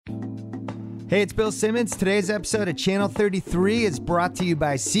Hey, it's Bill Simmons. Today's episode of Channel 33 is brought to you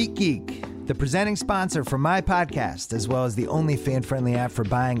by SeatGeek, the presenting sponsor for my podcast, as well as the only fan-friendly app for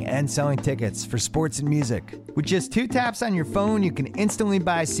buying and selling tickets for sports and music. With just 2 taps on your phone, you can instantly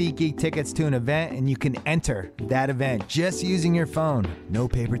buy SeatGeek tickets to an event, and you can enter that event just using your phone. No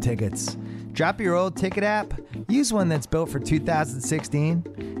paper tickets. Drop your old ticket app, use one that's built for 2016,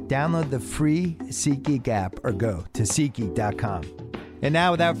 download the free SeatGeek app, or go to SeatGeek.com. And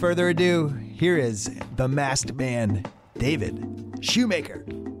now, without further ado, here is the masked man, David Shoemaker.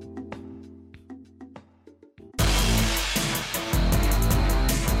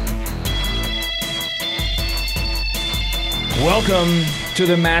 Welcome to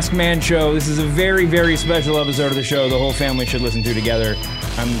the Masked Man Show. This is a very, very special episode of the show the whole family should listen to together.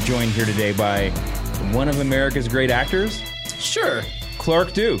 I'm joined here today by one of America's great actors. Sure.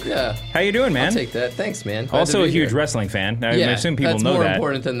 Clark Duke. Yeah. How you doing, man? I'll take that. Thanks, man. Glad Also to a be huge here. wrestling fan. I assume people that's know more that.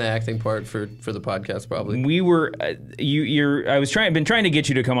 important than the acting part for the podcast, probably. We were, been trying to get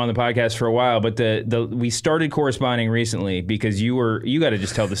you to come on the podcast for a while, but we started corresponding recently because you got to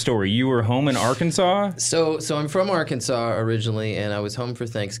just tell the story. You were home in Arkansas. So I'm from Arkansas originally, and I was home for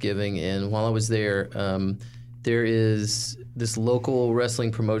Thanksgiving. And while I was there, there is this local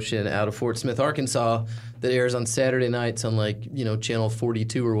wrestling promotion out of Fort Smith, Arkansas, that airs on Saturday nights on channel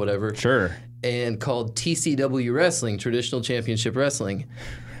 42 or whatever. Sure. And called TCW Wrestling, Traditional Championship Wrestling.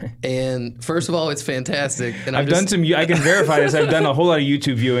 And first of all, it's fantastic. And I can verify this. I've done a whole lot of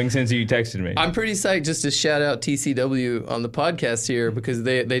YouTube viewing since you texted me. I'm pretty psyched just to shout out TCW on the podcast here because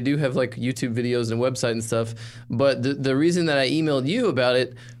they do have like YouTube videos and website and stuff. But the reason that I emailed you about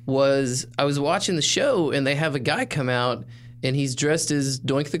it was I was watching the show and they have a guy come out and he's dressed as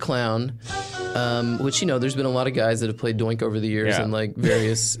Doink the Clown, which, there's been a lot of guys that have played Doink over the years in like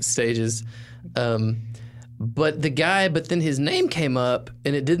various stages. But then his name came up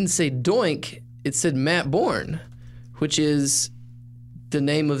and it didn't say Doink, it said Matt Bourne, which is the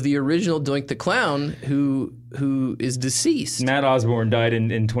name of the original Doink the Clown who is deceased. Matt Osborne died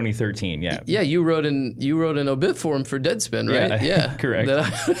in 2013, yeah. Yeah, you wrote an obit for him for Deadspin, right? Yeah, correct.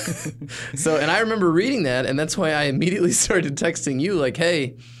 And I remember reading that, and that's why I immediately started texting you like,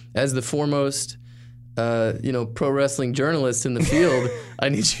 hey, as the foremost pro wrestling journalist in the field, I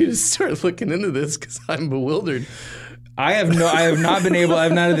need you to start looking into this because I'm bewildered. I have not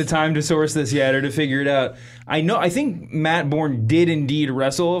had the time to source this yet or to figure it out. I think Matt Bourne did indeed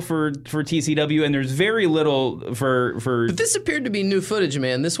wrestle for TCW, and there's very little for. But this appeared to be new footage,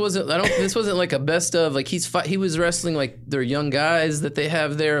 man. This wasn't like a best of. Like he was wrestling like their young guys that they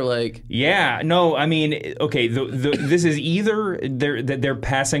have there. Like yeah, no, I mean, okay, this is either they're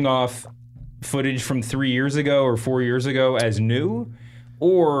passing off footage from 3 years ago or 4 years ago as new,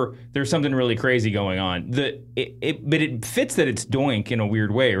 or there's something really crazy going on. But it fits that it's Doink in a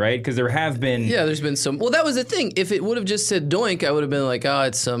weird way, right? Because there have been... Yeah, there's been some... Well, that was the thing. If it would have just said Doink, I would have been like,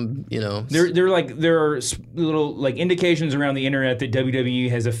 it's some, There are little like indications around the internet that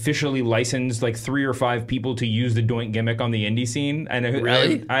WWE has officially licensed like 3 or 5 people to use the Doink gimmick on the indie scene. And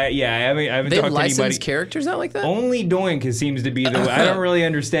really? I haven't They've talked to anybody. licensed characters out like that? Only Doink seems to be the way. I don't really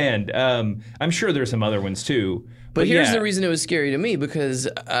understand. I'm sure there's some other ones too. But here's the reason it was scary to me, because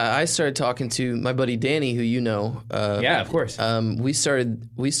I started talking to my buddy Danny, who you know. Yeah, of course. We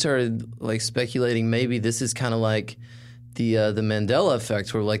started like speculating maybe this is kind of like the Mandela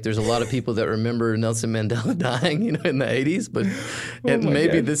effect, where like there's a lot of people that remember Nelson Mandela dying, in the 80s, but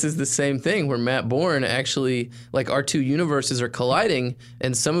maybe this is the same thing where Matt Bourne actually, like our two universes are colliding,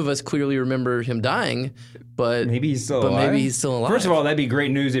 and some of us clearly remember him dying, but maybe he's still alive. First of all, that'd be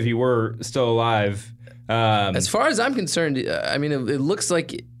great news if he were still alive. As far as I'm concerned, I mean, it looks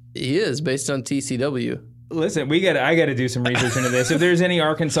like he is based on TCW. Listen, I got to do some research into this. If there's any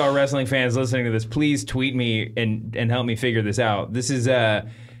Arkansas wrestling fans listening to this, please tweet me and help me figure this out. This is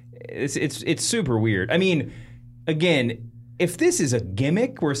it's super weird. I mean, again, if this is a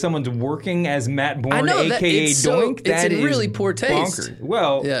gimmick where someone's working as Matt Bourne, aka Doink, that is in really poor taste. Bonkers.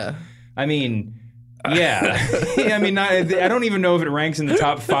 Well, yeah. I mean. Yeah. I mean, I don't even know if it ranks in the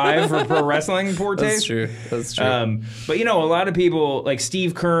top 5 for pro wrestling poor taste. That's true. But, a lot of people, like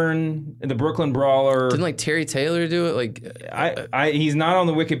Steve Kern, the Brooklyn Brawler. Didn't, like, Terry Taylor do it? Like, he's not on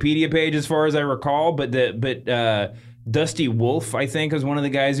the Wikipedia page as far as I recall, but Dusty Wolf, I think, is one of the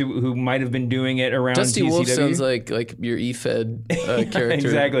guys who might have been doing it around Dusty TCW. Wolf sounds like your E-Fed character.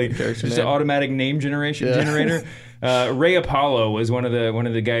 Exactly. Just an automatic name generator. Ray Apollo was one of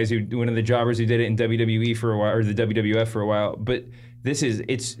the jobbers who did it in WWE for a while, or the WWF for a while. But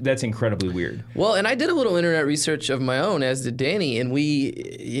that's incredibly weird. Well, and I did a little internet research of my own, as did Danny, and we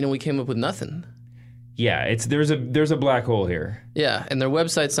came up with nothing. Yeah, there's a black hole here. Yeah, and their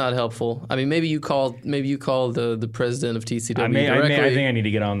website's not helpful. I mean, maybe you call the president of TCW directly. I think I need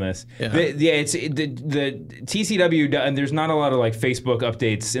to get on this. Yeah. It's the TCW, and there's not a lot of like Facebook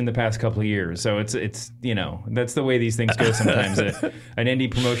updates in the past couple of years. So it's that's the way these things go sometimes. An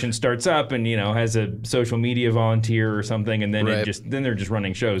indie promotion starts up and has a social media volunteer or something, and then they're just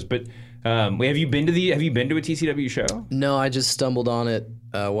running shows. But have you been to a TCW show? No, I just stumbled on it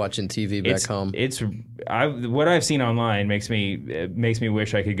watching TV back home. What I've seen online makes me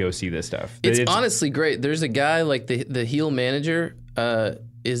wish I could go see this stuff. It's honestly great. There's a guy like the heel manager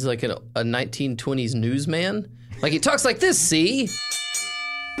is like a 1920s newsman. Like he talks like this. See.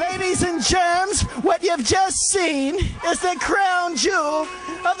 Ladies and germs, what you've just seen is the crown jewel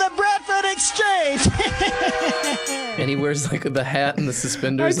of the Bradford Exchange. And he wears like the hat and the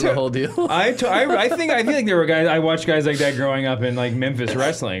suspenders and the whole deal. I feel like there were guys. I watched guys like that growing up in like Memphis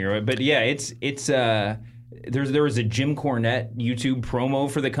wrestling. But yeah, there was a Jim Cornette YouTube promo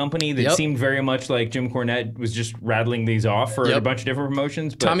for the company that seemed very much like Jim Cornette was just rattling these off for a bunch of different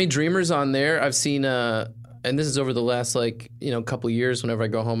promotions. But Tommy Dreamer's on there. I've seen. And this is over the last couple years. Whenever I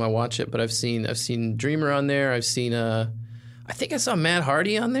go home, I watch it. But I've seen Dreamer on there. I've seen I think I saw Matt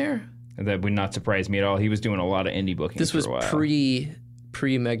Hardy on there. That would not surprise me at all. He was doing a lot of indie bookings. This was for a while.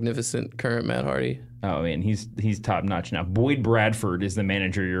 pre magnificent current Matt Hardy. Oh man, he's top notch now. Boyd Bradford is the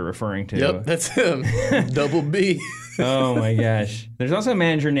manager you're referring to. Yep, that's him. Double B. Oh my gosh. There's also a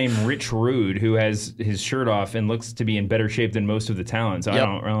manager named Rich Rude who has his shirt off and looks to be in better shape than most of the talent. So I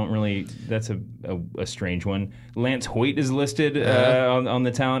don't really. That's a strange one. Lance Hoyt is listed on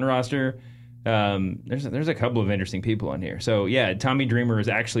the talent roster. There's a couple of interesting people on here. So yeah, Tommy Dreamer is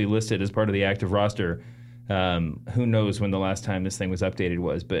actually listed as part of the active roster. Who knows when the last time this thing was updated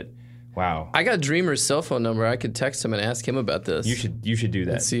was, but. Wow. I got Dreamer's cell phone number. I could text him and ask him about this. You should do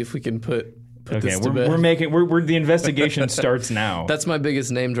that. Let's see if we can put this to bed. We're the investigation starts now. That's my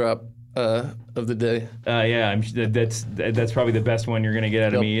biggest name drop of the day. Yeah, that's probably the best one you're going to get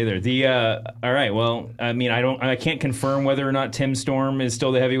out of me either. All right. Well, I mean, I can't confirm whether or not Tim Storm is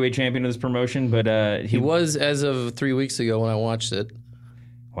still the heavyweight champion of this promotion, but he was as of 3 weeks ago when I watched it.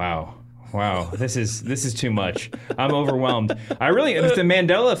 Wow, this is too much. I'm overwhelmed. If the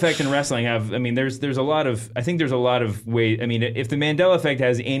Mandela effect in wrestling there's a lot of ways. I mean, if the Mandela effect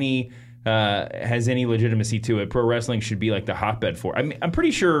has any legitimacy to it, pro wrestling should be like the hotbed for. I mean, I'm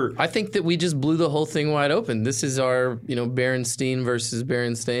pretty sure. I think that we just blew the whole thing wide open. This is our, Berenstain versus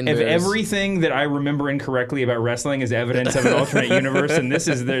Berenstain. If everything that I remember incorrectly about wrestling is evidence of an alternate universe, and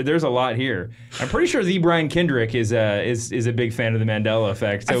there's a lot here. I'm pretty sure the Brian Kendrick is a big fan of the Mandela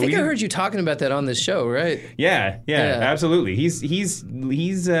effect. So I heard you talking about that on this show, right? Yeah, absolutely.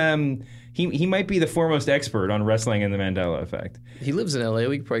 He might be the foremost expert on wrestling and the Mandela effect. He lives in LA.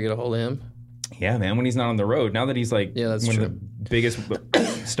 We could probably get a hold of him. Yeah, man, when he's not on the road. Now that he's one of the biggest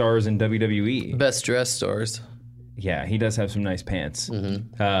stars in WWE. Best dressed stars. Yeah, he does have some nice pants.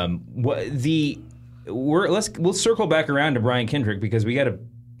 Mm-hmm. We'll circle back around to Brian Kendrick because we got a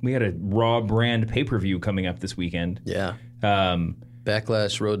Raw brand pay-per-view coming up this weekend. Yeah.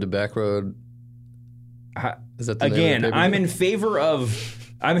 Backlash Road to Backroad. Is that the name of the pay-per-view?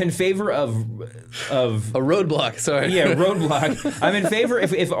 I'm in favor of a roadblock. Sorry, yeah, roadblock. I'm in favor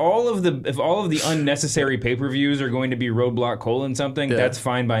if all of the unnecessary pay-per-views are going to be roadblock : something. That's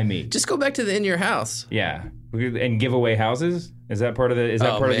fine by me. Just go back to the In Your House. Yeah, and give away houses. Is that part of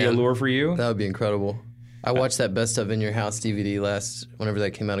the allure for you? That would be incredible. I watched that Best of In Your House DVD whenever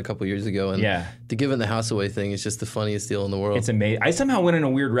that came out a couple years ago, and the giving the house away thing is just the funniest deal in the world. It's amazing. I somehow went in a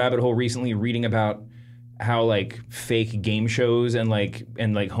weird rabbit hole recently reading about how like fake game shows and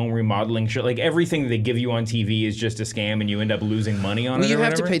home remodeling show, like everything that they give you on TV is just a scam and you end up losing money on it. You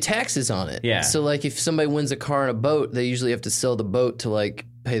have to pay taxes on it. Yeah. So like if somebody wins a car and a boat, they usually have to sell the boat to like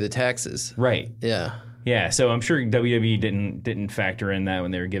pay the taxes. Right. Yeah. Yeah. So I'm sure WWE didn't factor in that when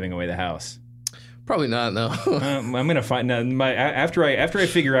they were giving away the house. Probably not. No. I'm gonna find after I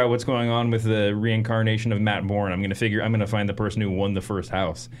figure out what's going on with the reincarnation of Matt Bourne. I'm gonna find the person who won the first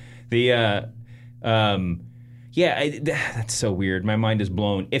house. That's so weird. My mind is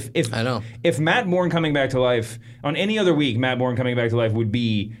blown. I know. If Matt Bourne coming back to life on any other week, Matt Bourne coming back to life would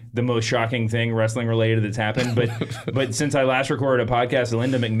be the most shocking thing wrestling related that's happened. But since I last recorded a podcast,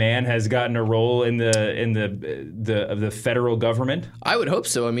 Linda McMahon has gotten a role in the federal government. I would hope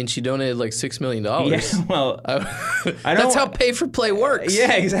so. I mean, she donated like $6 million. Yeah, well, that's how pay for play works.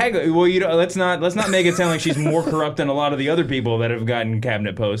 Yeah, exactly. Well, let's not make it sound like she's more corrupt than a lot of the other people that have gotten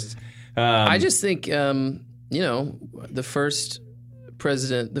cabinet posts. I just think. The first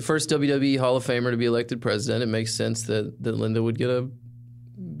president, the first WWE Hall of Famer to be elected president, it makes sense that Linda would get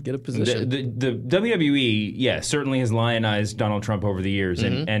Get a position. The WWE, certainly has lionized Donald Trump over the years,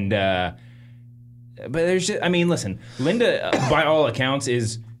 but there's just, I mean, listen, Linda, by all accounts,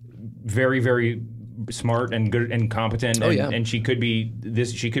 is very, very smart and good and competent, and she could be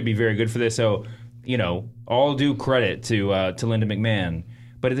very good for this. So, all due credit to Linda McMahon.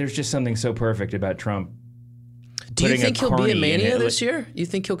 But there's just something so perfect about Trump. Do you think he'll be in Mania this year? You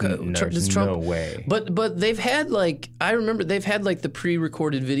think he'll come? There's no way. But they've had I remember they've had the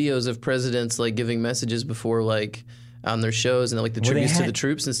pre-recorded videos of presidents giving messages before on their shows and the tributes to the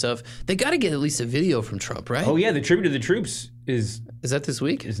troops and stuff. They got to get at least a video from Trump, right? Oh yeah, the tribute to the troops is that this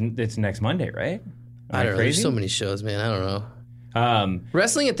week? It's next Monday, right? I don't know. There's so many shows, man. I don't know.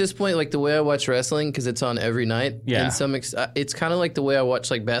 Wrestling at this point, the way I watch wrestling, because it's on every night. Yeah. It's kind of like the way I watch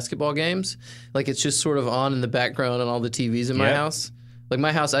basketball games. It's just sort of on in the background on all the TVs in my house.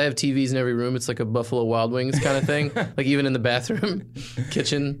 My house, I have TVs in every room. It's like a Buffalo Wild Wings kind of thing. Even in the bathroom,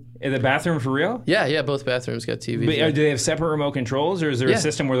 kitchen. In the bathroom for real? Yeah. Both bathrooms got TVs. But do they have separate remote controls, or is there a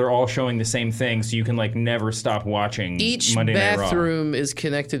system where they're all showing the same thing, so you can never stop watching Each Monday Night Raw? bathroom is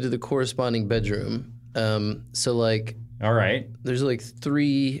connected to the corresponding bedroom. All right. There's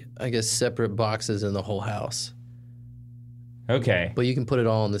 3, I guess, separate boxes in the whole house. Okay. But you can put it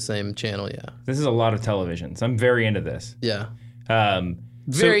all on the same channel, yeah. This is a lot of televisions. I'm very into this. Yeah.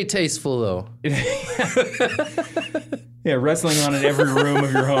 Very tasteful, though. Yeah, wrestling on in every room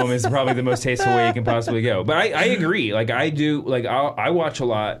of your home is probably the most tasteful way you can possibly go. But I agree. I do. I watch a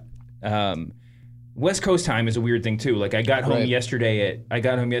lot. West Coast time is a weird thing too. I got home yesterday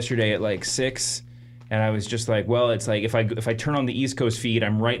at 6. And I was just it's if I turn on the East Coast feed,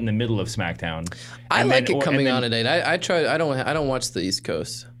 I'm right in the middle of SmackDown. I like it coming on at 8. I try. I don't watch the East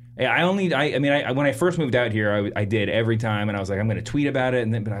Coast. Yeah, when I first moved out here, I did every time, and I was I'm going to tweet about it,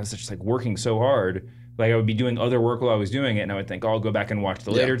 but I was just working so hard. I would be doing other work while I was doing it, and I would think, I'll go back and watch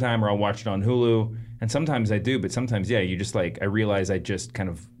the later time, or I'll watch it on Hulu. And sometimes I do, but sometimes, you just I realize I just kind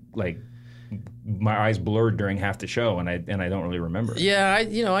of my eyes blurred during half the show, and I don't really remember. Yeah, I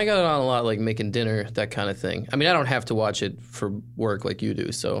got it on a lot, making dinner, that kind of thing. I don't have to watch it for work like you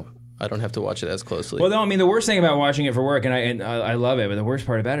do, so I don't have to watch it as closely. Well, no, the worst thing about watching it for work, and I love it, but the worst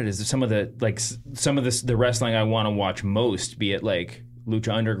part about it is some of the wrestling I want to watch most, be it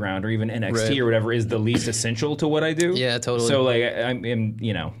Lucha Underground or even NXT or whatever, is the least essential to what I do. Yeah, totally. So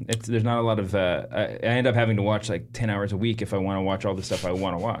there's not a lot of. I end up having to watch 10 hours a week if I want to watch all the stuff I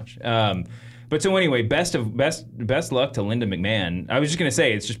want to watch. But so anyway, best luck to Linda McMahon. I was just gonna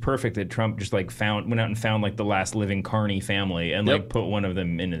say it's just perfect that Trump just went out and found the last living Carney family and put one of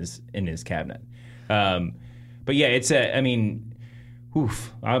them in his cabinet. But yeah, it's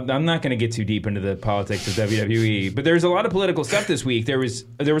oof. I'm not going to get too deep into the politics of WWE, but there's a lot of political stuff this week. There was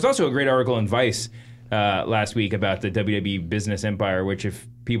also a great article in Vice last week about the WWE business empire, which if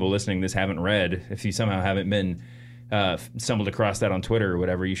people listening to this haven't read, if you somehow haven't been stumbled across that on Twitter or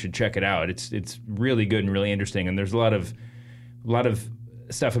whatever, you should check it out. It's really good and really interesting, and there's a lot of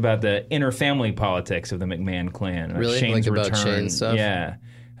stuff about the inner family politics of the McMahon clan. Really? Shane's about return. Shane stuff? Yeah.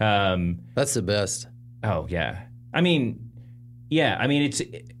 That's the best. Oh, yeah.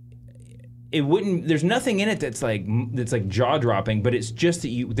 It wouldn't. There's nothing in it that's jaw dropping, but it's just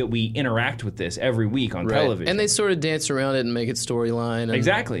that we interact with this every week on television, and they sort of dance around it and make it storyline.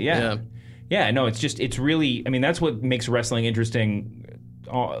 Exactly. Yeah. No, it's really. That's what makes wrestling interesting.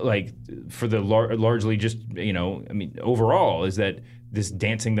 For the largely just overall is that this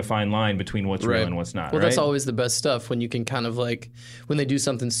dancing the fine line between what's real and what's not. Well, that's always the best stuff, when you can kind of when they do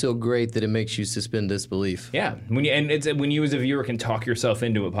something so great that it makes you suspend disbelief. Yeah, when you as a viewer can talk yourself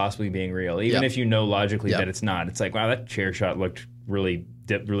into it possibly being real, even if you know logically that it's not. It's wow, that chair shot looked really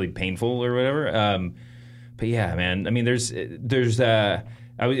painful or whatever. But yeah, man.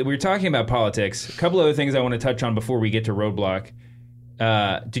 We were talking about politics. A couple other things I want to touch on before we get to Roadblock.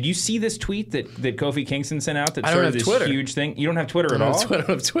 Did you see this tweet that Kofi Kingston sent out that started this Twitter. huge thing? You don't have Twitter at all? I don't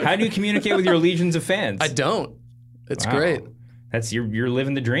have Twitter. How do you communicate with your legions of fans? I don't. It's great. That's you're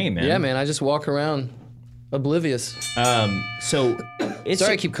living the dream, man. Yeah, man. I just walk around oblivious. Sorry,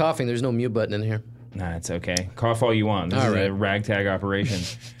 I keep coughing. There's no mute button in here. Nah, it's okay. Cough all you want. This is a ragtag operation.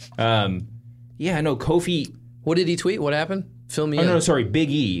 Kofi. What did he tweet? What happened? Fill me in. No, sorry. Big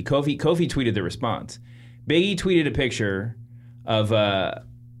E. Kofi tweeted the response. Big E tweeted a picture of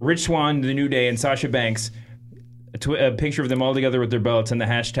Rich Swann, The New Day, and Sasha Banks, a picture of them all together with their belts and the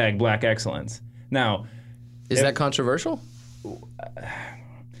hashtag Black Excellence. Now, is that controversial?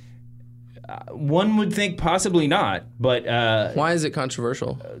 One would think possibly not, but Why is it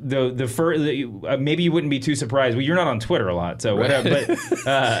controversial? maybe you wouldn't be too surprised. Well, you're not on Twitter a lot, so whatever.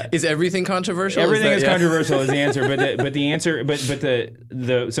 But is everything controversial? everything is controversial is the answer. But the answer, but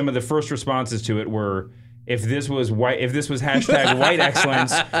the some of the first responses to it were, if this was hashtag white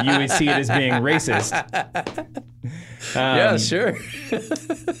excellence, you would see it as being racist. Yeah, sure.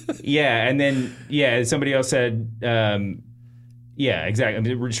 Yeah, and then somebody else said, yeah, exactly. I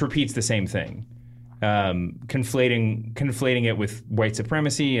mean, it just repeats the same thing, conflating it with white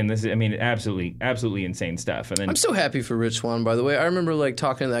supremacy, and this is, I mean, absolutely insane stuff. And then I'm so happy for Rich Swann, by the way. I remember like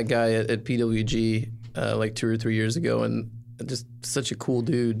talking to that guy at PWG like 2 or 3 years ago, and just such a cool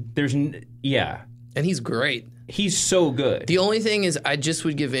dude. And he's great. He's so good. The only thing is, I just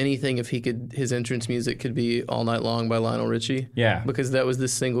would give anything if his entrance music could be All Night Long by Lionel Richie. Yeah. Because that was the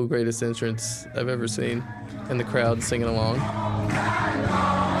single greatest entrance I've ever seen. And the crowd singing along.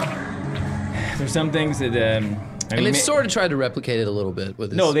 There's some things that... and they've sort of tried to replicate it a little bit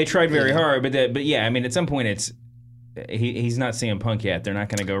with this. No, they tried very hard, but yeah, I mean, at some point it's... He's not CM Punk yet. They're not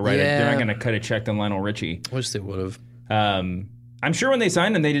going to go right... They're not going to cut a check to Lionel Richie. I wish they would have. I'm sure when they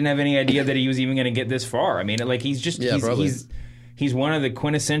signed him, they didn't have any idea that he was even going to get this far. I mean, like, he's just he's one of the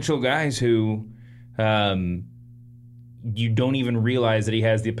quintessential guys who you don't even realize that he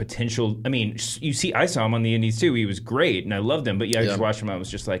has the potential. I mean, I saw him on the Indies too. He was great, and I loved him. But I just watched him. I was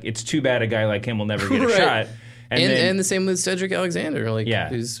just like, it's too bad a guy like him will never get a shot. And the same with Cedric Alexander,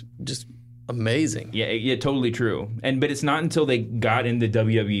 who's just amazing. Yeah, totally true. But it's not until they got in the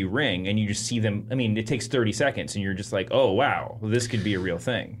WWE ring and you just see them. I mean, it takes 30 seconds, and you're just like, oh wow, this could be a real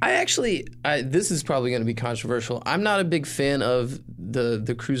thing. This is probably going to be controversial. I'm not a big fan of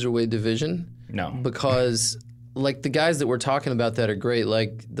the cruiserweight division. No, because like the guys that we're talking about that are great,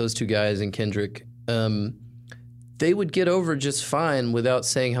 like those two guys and Kendrick, they would get over just fine without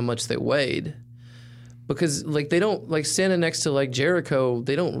saying how much they weighed. Because like they don't, like standing next to like Jericho,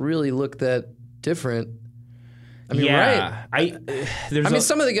 they don't really look that different. I mean, right?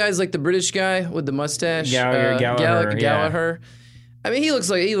 Some of the guys, like the British guy with the mustache, Gallagher. I mean, he looks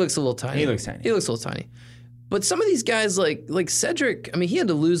a little tiny. He looks tiny. He looks a little tiny. But some of these guys, like Cedric, I mean, he had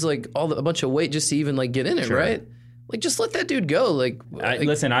to lose like a bunch of weight just to even like get in it, right? Like, just let that dude go.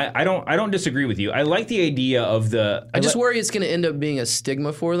 Listen, I don't disagree with you. I like the idea of the. I just worry it's going to end up being a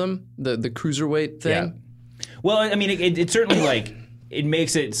stigma for them, the cruiserweight thing. Yeah. Well, I mean, it certainly like it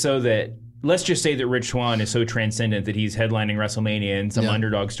makes it so that, let's just say that Rich Swann is so transcendent that he's headlining WrestleMania in some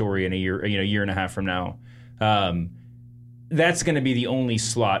underdog story in a year and a half from now. That's going to be the only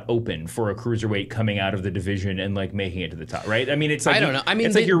slot open for a cruiserweight coming out of the division and like making it to the top, right? I mean, it's like, I don't know. I mean,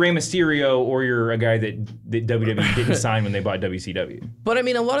 it's like you're Rey Mysterio or you're a guy that WWE didn't sign when they bought WCW. But I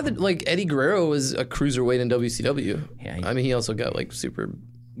mean, a lot of like Eddie Guerrero was a cruiserweight in WCW. Yeah, I mean, he also got like super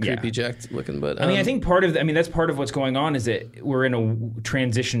creepy jacked looking, but I mean, I think that's part of what's going on is that we're in a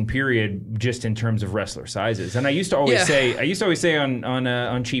transition period just in terms of wrestler sizes. And I used to always say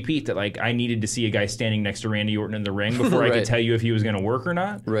on Cheap Heat that like I needed to see a guy standing next to Randy Orton in the ring before I could tell you if he was going to work or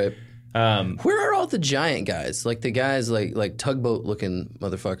not. Right. Where are all the giant guys? Like the guys like tugboat looking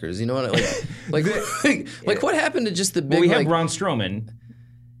motherfuckers. You know what? Like what happened to just the big? Well, we have Braun Strowman.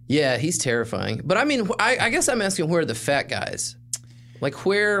 Yeah, he's terrifying. But I mean, I guess I'm asking, where are the fat guys? Like,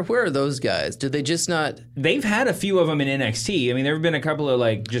 where are those guys? Did they just not... They've had a few of them in NXT. I mean, there have been a couple of,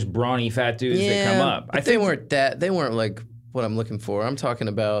 like, just brawny fat dudes that come up. But they weren't, like, what I'm looking for. I'm talking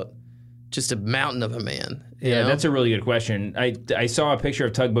about just a mountain of a man. You know? That's a really good question. I saw a picture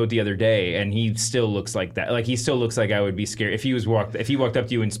of Tugboat the other day, and he still looks like that. Like, he still looks like I would be scared. If he walked up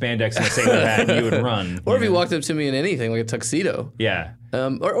to you in spandex and a sailor hat, you would run. Or if he walked up to me in anything, like a tuxedo. Yeah.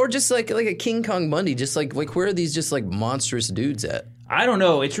 Or just like a King Kong Bundy. Just like where are these just, like, monstrous dudes at? I don't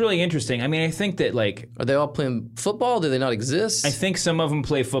know. It's really interesting. I mean, I think that like... Are they all playing football? Do they not exist? I think some of them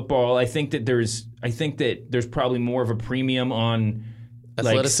play football. I think that there's probably more of a premium on...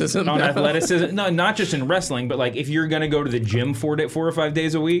 Athleticism? On athleticism. No, not just in wrestling, but like if you're going to go to the gym 4 or 5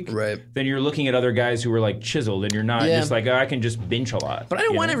 days a week, right, then you're looking at other guys who are like chiseled and you're not just like, oh, I can just bench a lot. But I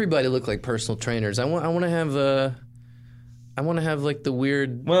don't want everybody to look like personal trainers. I want to have... I want to have like the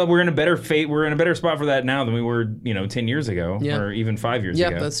weird. Well, we're in a better spot for that now than we were, 10 years ago, or even 5 years ago.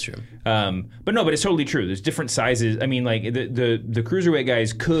 Yeah, that's true. But it's totally true. There's different sizes. I mean, like the cruiserweight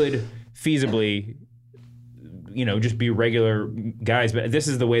guys could feasibly, just be regular guys. But this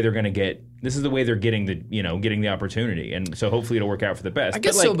is the way they're going to get. This is the way they're getting the opportunity, and so hopefully it'll work out for the best. I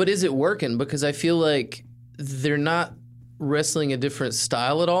guess so, but is it working? Because I feel like they're not wrestling a different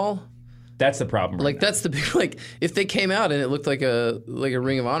style at all. That's the problem. Like that's the big, like if they came out and it looked like a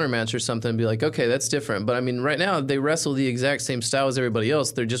Ring of Honor match or something, I'd be like, okay, that's different. But I mean, right now they wrestle the exact same style as everybody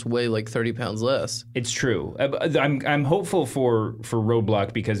else. They're just weigh like 30 pounds less. It's true. I'm hopeful for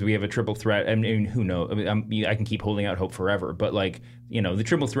Roadblock because we have a triple threat. I mean, who knows? I mean, I can keep holding out hope forever. But like, you know, the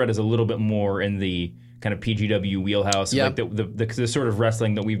triple threat is a little bit more in the kind of PGW wheelhouse, like the sort of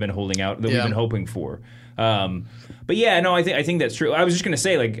wrestling that we've been holding out, that we've been hoping for. But yeah, no, I think that's true. I was just gonna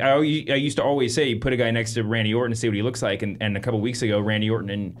say, like, I used to always say, put a guy next to Randy Orton and see what he looks like. And a couple weeks ago, Randy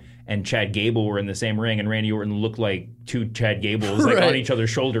Orton and Chad Gable were in the same ring, and Randy Orton looked like two Chad Gables, like on each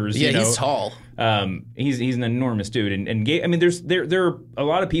other's shoulders. Yeah, you know? he's tall. He's an enormous dude, and I mean, there are a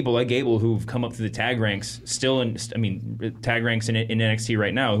lot of people like Gable who've come up through the tag ranks, tag ranks in NXT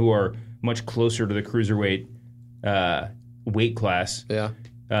right now, who are much closer to the cruiserweight weight class. Yeah.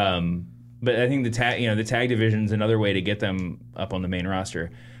 But I think the tag division is another way to get them up on the main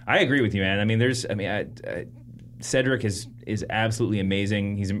roster. I agree with you, man. I mean, Cedric is absolutely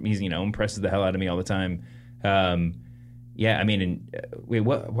amazing. He's impresses the hell out of me all the time. Yeah, I mean, wait,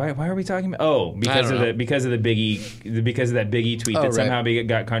 what? Why are we talking about? Oh, because of that Big E tweet that somehow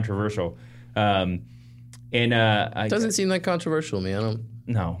got controversial. Doesn't seem that controversial, man.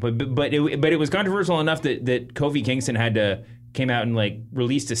 No, but it was controversial enough that Kofi Kingston came out and like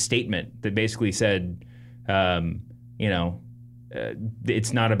released a statement that basically said,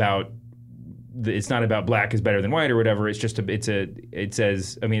 it's not about black is better than white or whatever. It's just it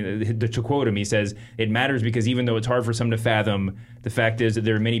says, I mean, to quote him, he says, it matters because even though it's hard for some to fathom, the fact is that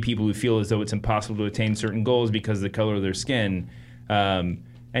there are many people who feel as though it's impossible to attain certain goals because of the color of their skin.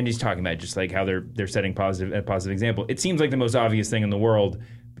 And he's talking about just like how they're setting a positive example. It seems like the most obvious thing in the world,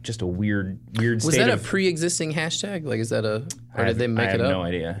 but just a weird Was state that a of, pre-existing hashtag? Like, is that or did they make it up? I have no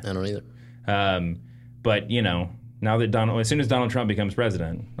idea. I don't either. But you know, now that as soon as Donald Trump becomes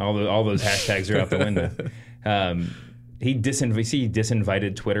president, all those hashtags are out the window. He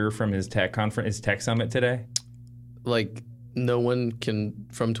disinvited Twitter from his tech summit today. Like, no one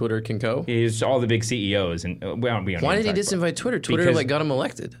from Twitter can go? It's all the big CEOs. And why did he disinvite Twitter? Twitter because, got him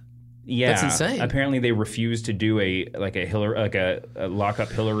elected. Yeah, that's insane. Apparently, they refused to do a lock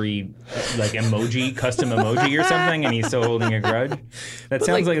up Hillary custom emoji or something, and he's still holding a grudge. It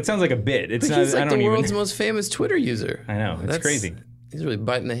sounds like a bit. It's not. He's like the world's most famous Twitter user. I know, it's crazy. He's really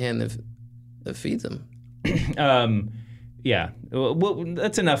biting the hand that feeds him. Yeah, well,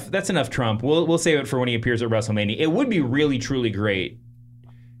 that's enough. That's enough Trump. We'll save it for when he appears at WrestleMania. It would be really, truly great,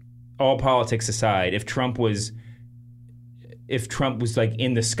 all politics aside, if Trump was like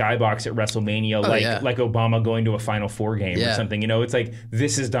in the skybox at WrestleMania, like Obama going to a Final Four game or something. You know, it's like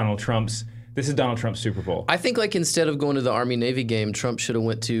this is Donald Trump's Super Bowl. I think like instead of going to the Army-Navy game, Trump should have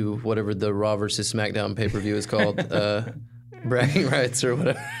went to whatever the Raw versus SmackDown pay-per-view is called, bragging rights or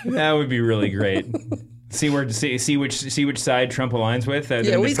whatever. That would be really great. See which side Trump aligns with.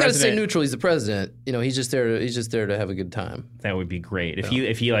 He's got to stay neutral. He's the president. You know, he's just there to have a good time. That would be great if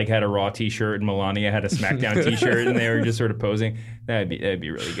he like had a Raw T-shirt and Melania had a SmackDown T-shirt and they were just sort of posing. That'd be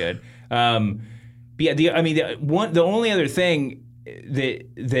really good. But yeah, the only other thing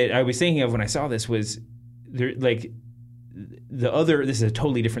that I was thinking of when I saw this was there like this is a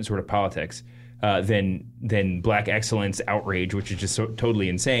totally different sort of politics than black excellence outrage, which is just totally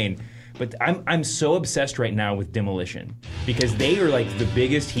insane. But I'm so obsessed right now with Demolition because they are like the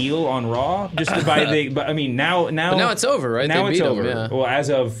biggest heel on Raw. But I mean now it's over, right? Now they it's beat over. Them, yeah. Well,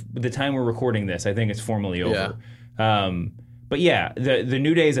 as of the time we're recording this, I think it's formally over. Yeah. But yeah, the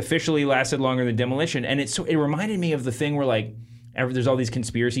New Day has officially lasted longer than Demolition, and it reminded me of the thing where like. There's all these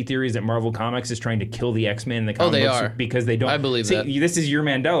conspiracy theories that Marvel Comics is trying to kill the X-Men in the comic books because they don't. I believe that. This is your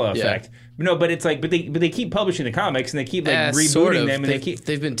Mandela effect. No, but it's like, but they keep publishing the comics and they keep like rebooting them, and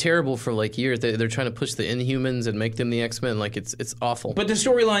they've been terrible for like years. They're trying to push the Inhumans and make them the X-Men. Like it's awful. But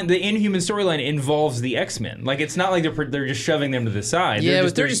the Inhuman storyline involves the X-Men. Like it's not like they're just shoving them to the side. Yeah,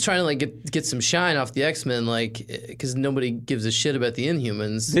 they're just trying to like get some shine off the X-Men, like because nobody gives a shit about the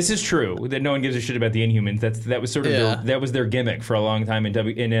Inhumans. This is true that no one gives a shit about the Inhumans. That was sort of that was their gimmick for a long time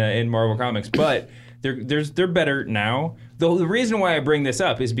in Marvel Comics, but they're better now. The reason why I bring this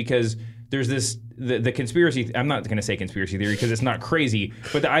up is because there's the conspiracy. I'm not going to say conspiracy theory because it's not crazy,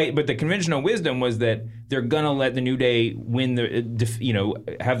 but the conventional wisdom was that they're going to let the New Day win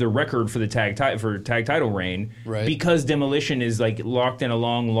have the record for the tag title reign because Demolition is like locked in a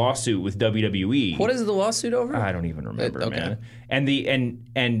long lawsuit with WWE. What is the lawsuit over? I don't even remember, man.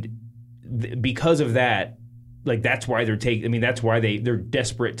 And because of that. like that's why that's why they're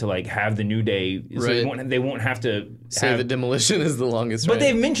desperate to like have the New Day, so Right. they won't have to Say that Demolition is the longest. But reign.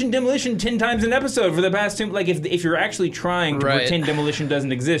 they've mentioned Demolition 10 times an episode for the past 2. Like if you're actually trying to Right. pretend Demolition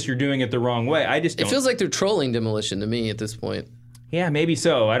doesn't exist, you're doing it the wrong way. I just don't. It feels like they're trolling Demolition to me at this point. Yeah, maybe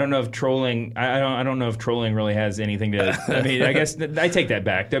so. I don't know if trolling. I don't know if trolling really has anything to. I mean, I guess I take that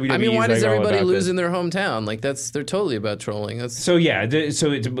back. WWE. I mean, why is does like all everybody about lose this. in their hometown? Like they're totally about trolling. That's So yeah,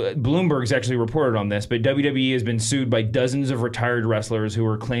 so it's Bloomberg's actually reported on this, but WWE has been sued by dozens of retired wrestlers who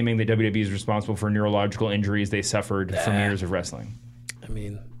are claiming that WWE is responsible for neurological injuries they suffered from years of wrestling. I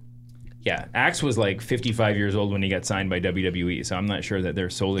mean, Yeah, Axe was like 55 years old when he got signed by WWE, so I'm not sure that they're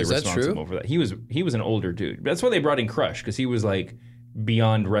solely Is that responsible true? for that. He was an older dude. That's why they brought in Crush, because he was like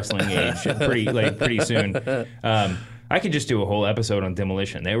beyond wrestling age pretty soon. I could just do a whole episode on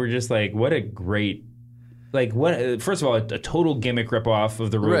Demolition. They were just like, what a great, like what? First of all, a total gimmick ripoff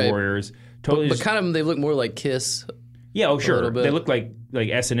of the Road Right. Warriors. Totally, but just- kind of they look more like Kiss. yeah, oh sure, little bit. they look like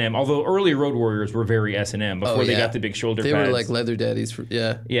S&M. Although early Road Warriors were very S&M before they yeah. got the big shoulder They pads. were like leather daddies.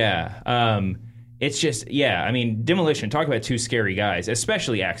 Yeah. Yeah. It's just, yeah, I mean, Demolition, talk about two scary guys,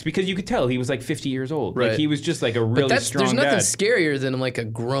 especially Axe, because you could tell he was like 50 years old. Like, Right. he was just like a really But strong there's nothing dad. scarier than like a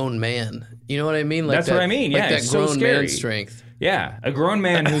grown man. You know what I mean? Like That's what I mean, Like yeah, that it's so grown scary. man strength. Yeah, a grown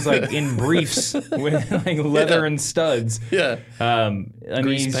man who's like in briefs with like leather and studs. Yeah. I mean,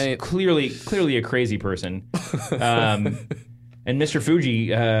 Grease he's paint. clearly a crazy person. And Mr. Fuji,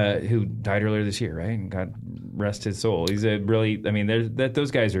 who died earlier this year, right? And God rest his soul. He's a really, I mean,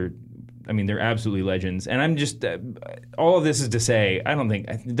 those guys are, I mean, they're absolutely legends. And I'm just, all of this is to say, I don't think,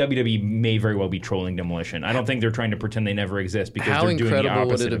 WWE may very well be trolling Demolition. I don't think they're trying to pretend they never exist because How they're doing the incredible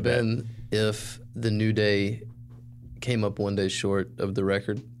would opposite it have of that. been if the New Day came up one day short of the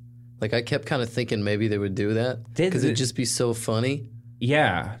record? Like I kept kind of thinking maybe they would do that because it'd just be so funny.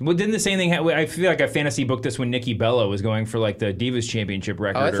 Yeah. Well, didn't the same thing happen? I feel like I fantasy booked this when Nikki Bella was going for like the Divas Championship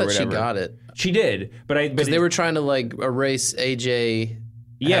record Oh, I or thought whatever. she got it She did, but because they were trying to like erase AJ.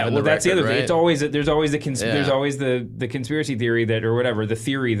 Yeah, having well, that's the record, other thing. right? It's always there's always the Yeah. there's always the conspiracy theory that or whatever the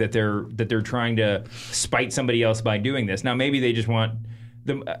theory that they're trying to spite somebody else by doing this. Now maybe they just want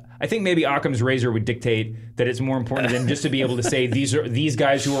I think maybe Occam's razor would dictate that it's more important than just to be able to say these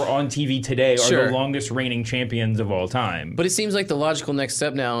guys who are on TV today are Sure. the longest reigning champions of all time. But it seems like the logical next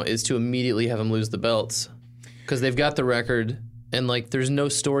step now is to immediately have them lose the belts because they've got the record and like there's no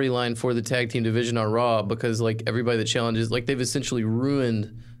storyline for the tag team division on Raw because like everybody that challenges like they've essentially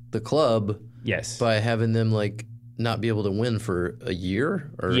ruined the club yes, by having them like not be able to win for a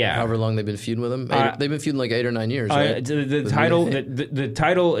year or Yeah. however long they've been feuding with them. They've been feuding like 8 or 9 years, right? the title the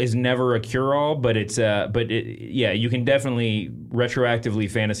title is never a cure all, but it's yeah, you can definitely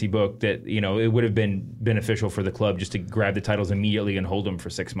retroactively fantasy book that it would have been beneficial for the club just to grab the titles immediately and hold them for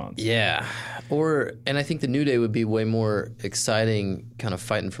 6 months. Yeah. And I think the New Day would be way more exciting kind of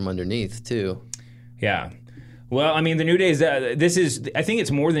fighting from underneath too. Yeah. Well, I mean, the New Day's. I think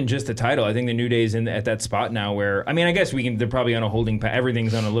it's more than just the title. I think the New Day's at that spot now where, I mean, I guess they're probably on a holding.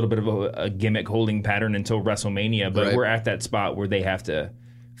 Everything's on a little bit of a gimmick holding pattern until WrestleMania, but Right. we're at that spot where they have to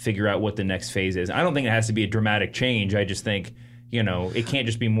figure out what the next phase is. I don't think it has to be a dramatic change. I just think, it can't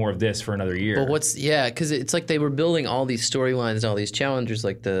just be more of this for another year. But because it's like they were building all these storylines and all these challengers,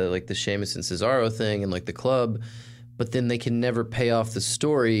 like the Sheamus and Cesaro thing, and like the club, but then they can never pay off the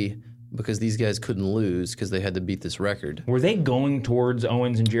story because these guys couldn't lose because they had to beat this record. Were they going towards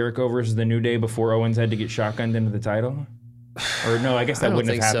Owens and Jericho versus the New Day before Owens had to get shotgunned into the title? Or no, I guess that I don't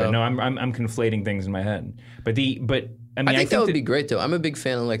wouldn't have think happened. so. No, I'm conflating things in my head. But I mean, I think that would be great though. I'm a big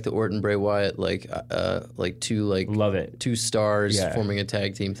fan of like the Orton Bray Wyatt like two love it. 2 stars Yeah. forming a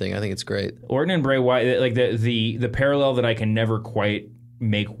tag team thing. I think it's great. Orton and Bray Wyatt, like the parallel that I can never quite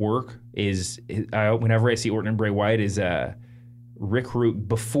make work is whenever I see Orton and Bray Wyatt is Rick Rude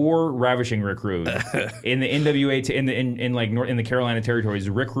before Ravishing Rick Rude in the NWA in the Carolina territories.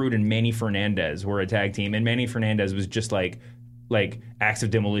 Rick Rude and Manny Fernandez were a tag team, and Manny Fernandez was just like Acts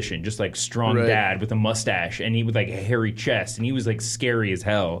of Demolition, just like strong Right. dad with a mustache, and he with like a hairy chest, and he was like scary as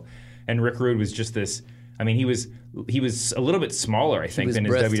hell. And Rick Rude was just this. I mean, he was a little bit smaller, I think, was than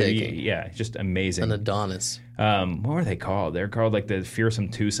his WWE. breathtaking. Yeah, just amazing. An Adonis. What were they called? They're called like the Fearsome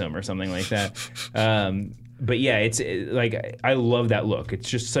Twosome or something like that. But yeah, like I love that look. It's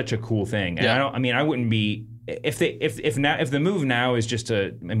just such a cool thing. And Yeah. I wouldn't be if the move now is just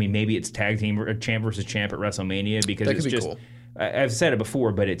maybe it's tag team or champ versus champ at WrestleMania because That it's could be just cool. I've said it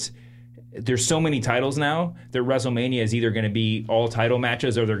before, but there's so many titles now that WrestleMania is either going to be all title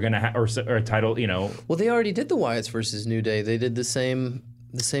matches or they're going to or a title, Well, they already did the Wyatts versus New Day. They did the same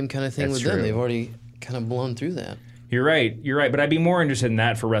kind of thing That's with them. true. They've already kind of blown through that. You're right. But I'd be more interested in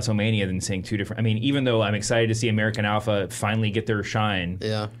that for WrestleMania than seeing two different. I mean, even though I'm excited to see American Alpha finally get their shine.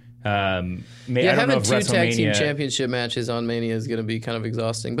 Yeah. I don't know having if two tag team WrestleMania. championship matches on Mania is going to be kind of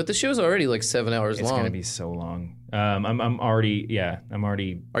exhausting. But the show's already like 7 hours It's long. going to be so long. I'm already.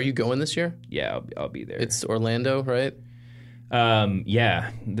 Are you going this year? Yeah, I'll be there. It's Orlando, right? Yeah,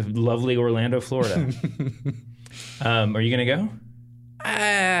 the lovely Orlando, Florida. Are you going to go?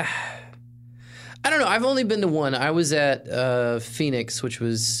 I don't know. I've only been to one. I was at Phoenix, which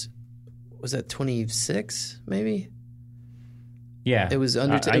was that 26 maybe? Yeah, It was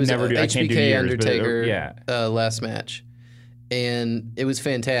I it was never do. I can't do HBK years, but Undertaker yeah. last match, and it was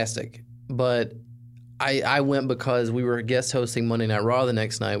fantastic. But I went because we were guest hosting Monday Night Raw the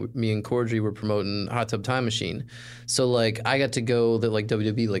next night. Me and Cordry were promoting Hot Tub Time Machine, so like I got to go. That like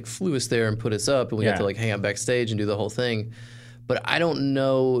WWE like flew us there and put us up, and we got to like hang out backstage and do the whole thing. But I don't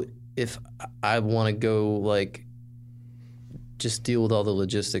know if I want to go like just deal with all the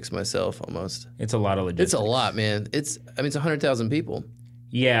logistics myself. Almost, It's a lot of logistics. it's a lot, man. It's 100,000 people.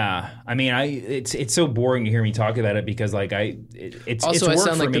 Yeah, I mean, it's so boring to hear me talk about it because like it's Also, I work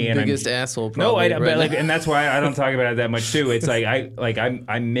sound for like me the and biggest asshole. Probably, No, right but like, now. and that's why I don't talk about it that much too. It's like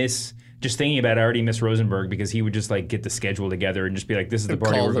I miss just thinking about it. I already miss Rosenberg because he would just like get the schedule together and just be like, "This is the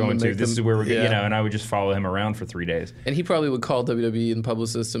party call we're them going and to. make This them- is where we're yeah. and I would just follow him around for 3 days. And he probably would call WWE and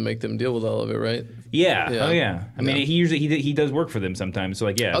publicists and make them deal with all of it, right? Yeah. Yeah. Oh yeah. I mean, Yeah. he usually he does work for them sometimes. So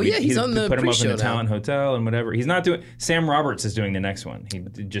like, yeah. Oh, yeah, he's on the put him up in pre-show the now. Talent Hotel and whatever. He's not doing. Sam Roberts is doing the next one. He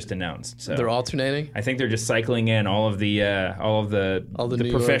just announced. So They're alternating. I think they're just cycling in all of the New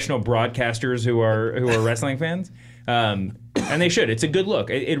York. professional broadcasters who are wrestling fans, and they should. It's a good look.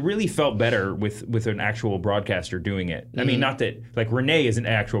 It really felt better with an actual broadcaster doing it. I mean, not that like Renee is an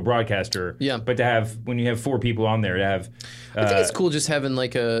actual broadcaster, Yeah. but to have when you have 4 people on there to have, I think it's cool just having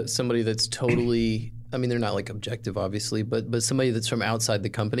like somebody that's totally. I mean, they're not like objective, obviously, but somebody that's from outside the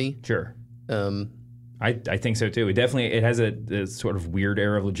company. sure. Um, I think so too. It has a sort of weird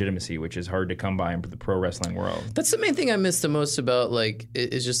air of legitimacy, which is hard to come by in the pro wrestling world. That's the main thing I miss the most about like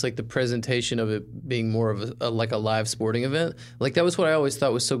is just like the presentation of it being more of a live sporting event. Like that was what I always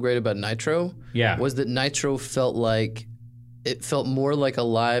thought was so great about Nitro. Yeah. Was that Nitro felt more like a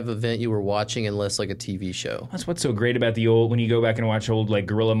live event you were watching and less like a TV show. That's what's so great about the old when you go back and watch old like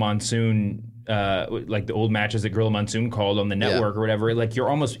Gorilla Monsoon, like the old matches that Gorilla Monsoon called on the network or whatever. Like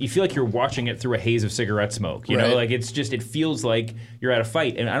you feel like you're watching it through a haze of cigarette smoke. You know, Right. like it feels like you're at a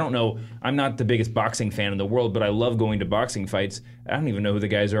fight. And I don't know, I'm not the biggest boxing fan in the world, but I love going to boxing fights. I don't even know who the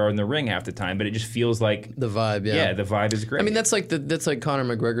guys are in the ring half the time, but it just feels like The vibe, yeah. yeah, the vibe is great. I mean, that's like Conor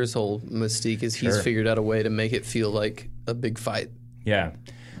McGregor's whole mystique is he's figured out a way to make it feel like a big fight. Yeah.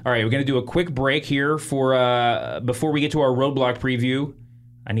 All right, we're going to do a quick break here for before we get to our Roadblock preview.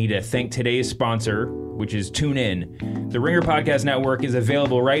 I need to thank today's sponsor, which is TuneIn. The Ringer Podcast Network is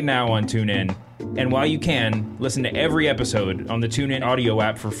available right now on TuneIn. And while you can, listen to every episode on the TuneIn audio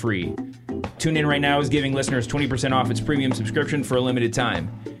app for free. TuneIn right now is giving listeners 20% off its premium subscription for a limited time.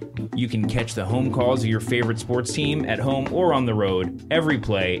 You can catch the home calls of your favorite sports team at home or on the road. Every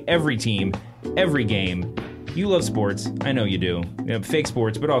play, every team, every game. You love sports. I know you do. You know, fake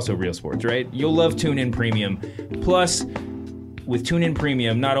sports, but also real sports, right? You'll love TuneIn Premium. Plus, with TuneIn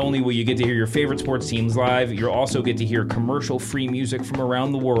Premium, not only will you get to hear your favorite sports teams live, you'll also get to hear commercial-free music from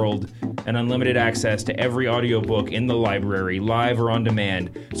around the world and unlimited access to every audiobook in the library, live or on demand.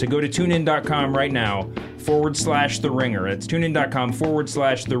 So go to tunein.com right now, /The Ringer. That's tunein.com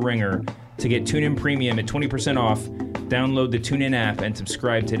 /The Ringer to get TuneIn Premium at 20% off. Download the TuneIn app and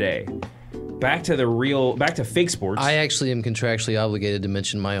subscribe today. Back to fake sports. I actually am contractually obligated to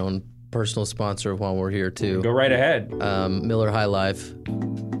mention my own personal sponsor while we're here too. Go right ahead. Miller High Life.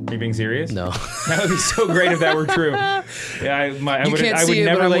 Are you being serious? No. That would be so great if that were true. Yeah, I would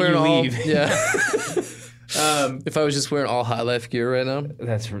never let you leave. Yeah. If I was just wearing all High Life gear right now.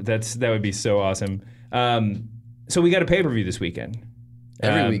 That would be so awesome. So we got a pay-per-view this weekend.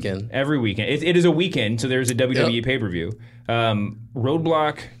 Every weekend. Every weekend. It is a weekend, so there's a WWE pay-per-view.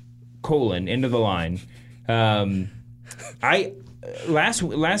 Roadblock, Into the Line.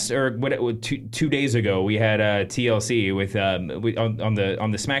 Two days ago we had TLC with on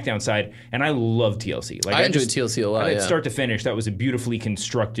the SmackDown side, and I love TLC. Like I enjoyed TLC a lot. Start to finish, that was a beautifully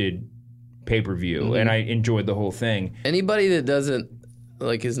constructed pay-per-view, and I enjoyed the whole thing. Anybody that doesn't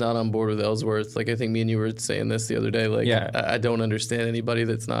is not on board with Ellsworth, I think me and you were saying this the other day. I don't understand anybody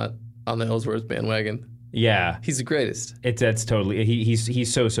that's not on the Ellsworth bandwagon. Yeah. He's the greatest. That's totally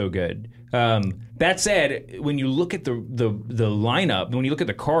he's so good. That said, when you look at the lineup, when you look at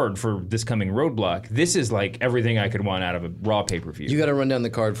the card for this coming Roadblock, this is like everything I could want out of a Raw pay-per-view. You got to run down the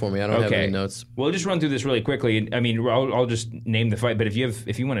card for me. I don't have any notes. Well, I'll just run through this really quickly. I mean, I'll just name the fight, but if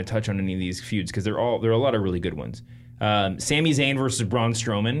you want to touch on any of these feuds, because there are a lot of really good ones. Sami Zayn versus Braun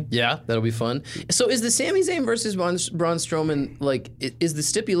Strowman. Yeah, that'll be fun. So is the Sami Zayn versus Braun Strowman, like, is the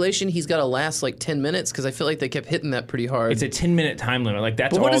stipulation he's got to last like 10 minutes? Because I feel like they kept hitting that pretty hard. It's a 10-minute time limit. Like,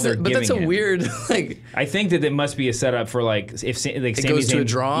 that's but all they're giving But that's a him. weird, like... I think that it must be a setup for, like, if Sami goes Zayn, to a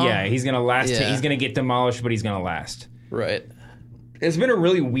draw? Yeah, he's going to last. Yeah. He's going to get demolished, but he's going to last. Right. It's been a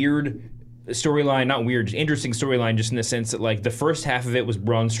really weird storyline, not weird, just interesting storyline, just in the sense that like the first half of it was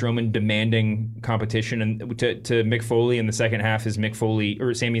Braun Strowman demanding competition and to Mick Foley, and the second half is Mick Foley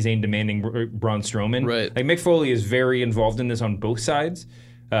or Sami Zayn demanding Braun Strowman. Right. Like Mick Foley is very involved in this on both sides.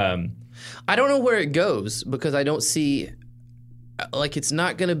 I don't know where it goes because I don't see, like, it's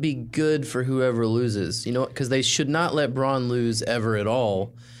not going to be good for whoever loses, you know, because they should not let Braun lose ever at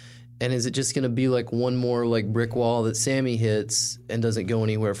all. And is it just going to be like one more like brick wall that Sammy hits and doesn't go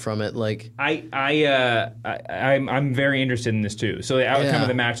anywhere from it? Like I'm very interested in this too. So the outcome of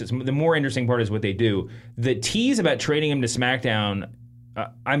the match, the more interesting part is what they do. The tease about trading him to SmackDown,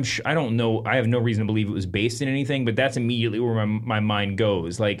 I don't know. I have no reason to believe it was based in anything, but that's immediately where my mind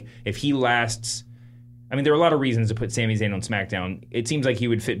goes. Like if he lasts. I mean, there are a lot of reasons to put Sami Zayn on SmackDown. It seems like he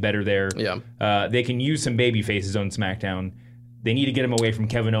would fit better there. Yeah. They can use some baby faces on SmackDown. They need to get him away from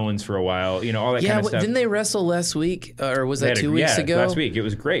Kevin Owens for a while, you know, all that kind of stuff. Didn't they wrestle last week, or was that 2 weeks ago? Last week. It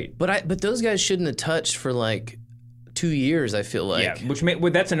was great. But those guys shouldn't have touched for like 2 years, I feel like. Yeah,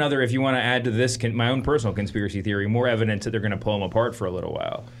 that's another, if you want to add to this, my own personal conspiracy theory, more evidence that they're going to pull them apart for a little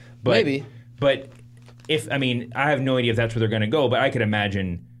while. Maybe. But I have no idea if that's where they're going to go, but I could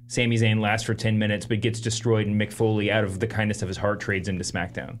imagine Sami Zayn lasts for 10 minutes but gets destroyed and Mick Foley, out of the kindness of his heart, trades into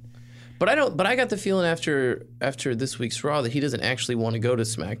SmackDown. But I got the feeling after this week's Raw that he doesn't actually want to go to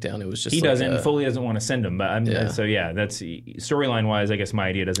SmackDown. It was just he doesn't. Foley doesn't want to send him. But so yeah, that's storyline wise. I guess my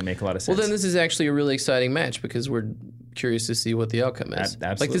idea doesn't make a lot of sense. Well, then this is actually a really exciting match because we're curious to see what the outcome is.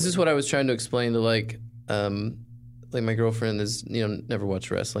 Absolutely. Like this is what I was trying to explain to like my girlfriend is never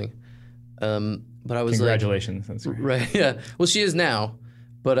watched wrestling, but I was congratulations. That's great. Right. Yeah. Well, she is now,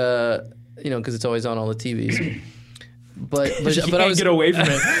 but because it's always on all the TVs. But I was get away from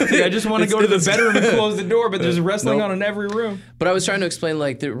it. I just want to go to the bedroom and close the door, but there's wrestling on in every room. But I was trying to explain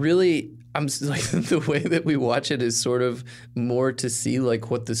like that really I'm like the way that we watch it is sort of more to see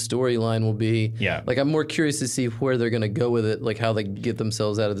like what the storyline will be. Yeah. Like I'm more curious to see where they're going to go with it, like how they get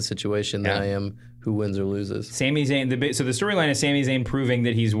themselves out of the situation than I am who wins or loses. Sami Zayn. So the storyline is Sami Zayn proving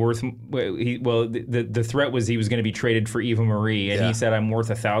that he's worth. The threat was he was going to be traded for Eva Marie, and he said, "I'm worth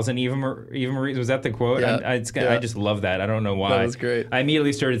 1,000 Eva Marie." Was that the quote? Yeah. I just love that. I don't know why. That was great. I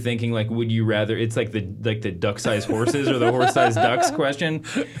immediately started thinking, like, would you rather? It's like the duck-sized horses or the horse-sized ducks question.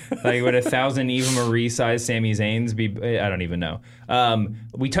 Like, would 1,000 Eva Marie-sized Sami Zayns be? I don't even know.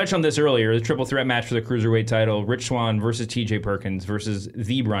 We touched on this earlier. The triple threat match for the cruiserweight title: Rich Swann versus T.J. Perkins versus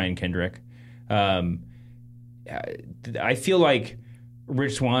the Brian Kendrick. I feel like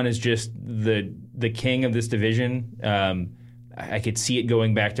Rich Swann is just the king of this division. I could see it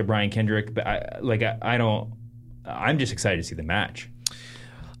going back to Brian Kendrick, but I'm just excited to see the match.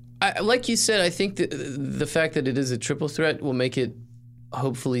 Like you said, I think that the fact that it is a triple threat will make it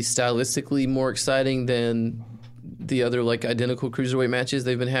hopefully stylistically more exciting than the other like identical cruiserweight matches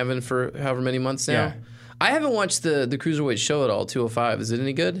they've been having for however many months now. Yeah. I haven't watched the cruiserweight show at all. 205. Is it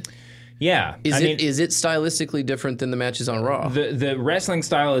any good? Yeah, Is it stylistically different than the matches on Raw? The wrestling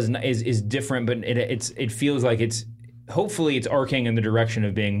style is different, but it feels like it's hopefully it's arcing in the direction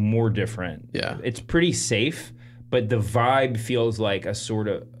of being more different. Yeah, it's pretty safe, but the vibe feels like a sort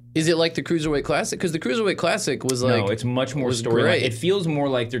of. Is it like the Cruiserweight Classic? Because the Cruiserweight Classic was like... No, it's much more storyline. It feels more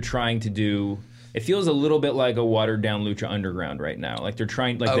like they're trying to do... It feels a little bit like a watered-down Lucha Underground right now. Like they're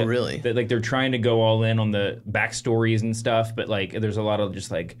trying... Like really? Like they're trying to go all in on the backstories and stuff, but like there's a lot of just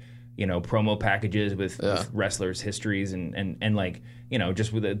like, promo packages with wrestlers' histories and like,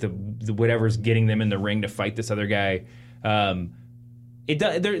 just with the whatever's getting them in the ring to fight this other guy.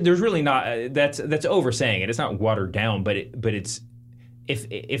 There's really not... That's oversaying it. It's not watered down, but it's...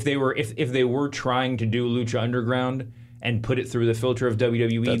 If they were trying to do Lucha Underground and put it through the filter of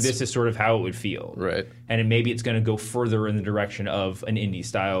WWE, this is sort of how it would feel. Right. And maybe it's going to go further in the direction of an indie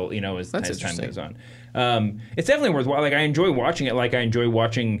style, as time goes on. It's definitely worthwhile. Like I enjoy watching it. Like I enjoy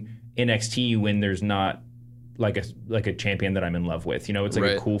watching NXT when there's not like a champion that I'm in love with. It's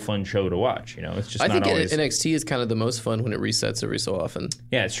like a cool, fun show to watch. It's just. I think NXT is kind of the most fun when it resets every so often.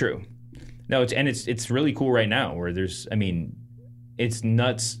 Yeah, it's true. No, it's really cool right now where there's, I mean, it's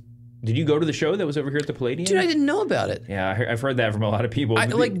nuts. Did you go to the show that was over here at the Palladium? Dude, I didn't know about it. Yeah, I've heard that from a lot of people.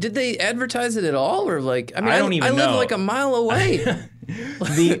 Did they advertise it at all, or like? I mean, I don't even know. I live like a mile away.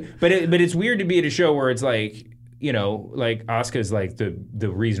 But it's weird to be at a show where it's like, you know, like Asuka's like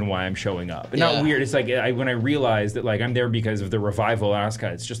the reason why I'm showing up. Not weird. It's like when I realized that like I'm there because of the revival of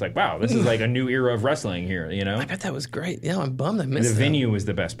Asuka. It's just like, wow, this is like a new era of wrestling here. You know. I bet that was great. Yeah, I'm bummed I missed the that. venue was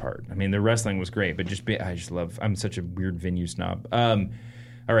the best part. I mean, the wrestling was great, but I'm such a weird venue snob.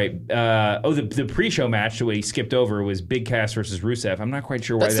 All right. The pre-show match that we skipped over was Big Cass versus Rusev. I'm not quite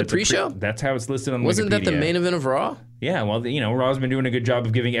sure why that's the pre-show. That's how it's listed on Wasn't Wikipedia. that the main event of Raw? Yeah. Well, you know, Raw's been doing a good job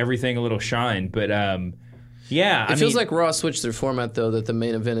of giving everything a little shine, but yeah. It feels like Raw switched their format though. That the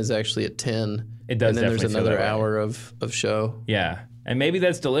main event is actually at 10. It does. And then there's definitely feel another that way. hour of show. Yeah. And maybe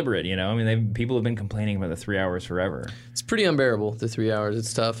that's deliberate. You know, I mean, people have been complaining about the 3 hours forever. It's pretty unbearable. The 3 hours.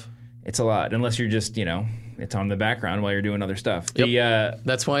 It's tough. It's a lot, unless you're just, you know, it's on in the background while you're doing other stuff. Yep.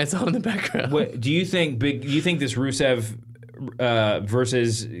 That's why it's on in the background. Do you think this Rusev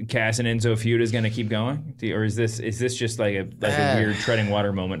versus Cass and Enzo feud is going to keep going, or is this just like a weird treading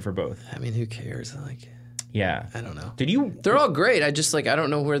water moment for both? I mean, who cares? Like, yeah, I don't know. They're all great. I just like I don't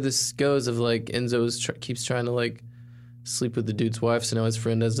know where this goes. Of like Enzo keeps trying to like sleep with the dude's wife, so now his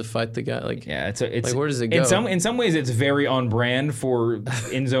friend has to fight the guy. Like, yeah, it's like where does it go? In some ways, it's very on brand for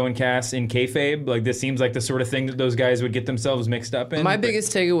Enzo and Cass in kayfabe. Like, this seems like the sort of thing that those guys would get themselves mixed up in. My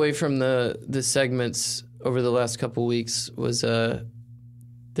biggest takeaway from the segments over the last couple weeks was that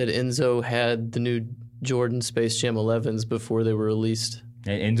Enzo had the new Jordan Space Jam 11s before they were released.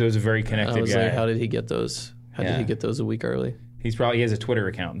 And Enzo's a very connected guy. I was like, how did he get those? How did he get those a week early? He has a Twitter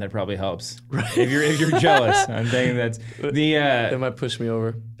account. That probably helps. Right. If you're jealous, I'm saying that's the. That might push me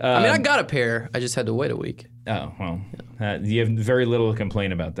over. I mean, I got a pair. I just had to wait a week. Oh well, you have very little to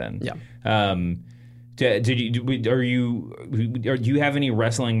complain about then. Yeah. Do you have any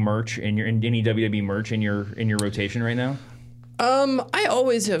wrestling merch any WWE merch in your rotation right now? I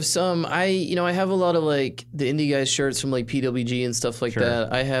always have some. I have a lot of like the indie guys shirts from like PWG and stuff like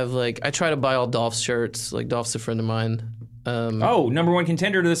that. I have I try to buy all Dolph's shirts. Like Dolph's a friend of mine. Number one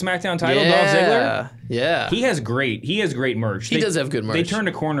contender to the SmackDown title, Dolph Ziggler. Yeah, he has great merch. He does have good merch. They turned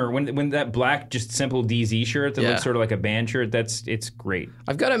a corner when that black just simple DZ shirt that looks sort of like a band shirt. It's great.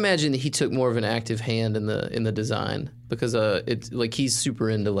 I've got to imagine that he took more of an active hand in the design because it's like he's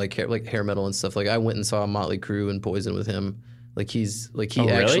super into like hair metal and stuff. Like I went and saw Motley Crue and Poison with him. You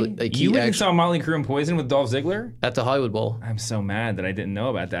went and saw Motley Crue and Poison with Dolph Ziggler at the Hollywood Bowl. I'm so mad that I didn't know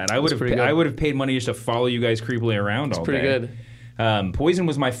about that. I would have paid money just to follow you guys creepily around all day. It's pretty good. Poison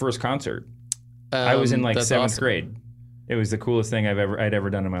was my first concert. I was in seventh grade. It was the coolest thing I'd ever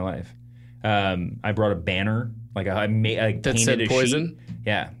done in my life. I brought a banner, I painted said a Poison? sheet.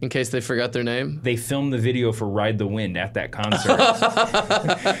 Yeah. In case they forgot their name? They filmed the video for Ride the Wind at that concert.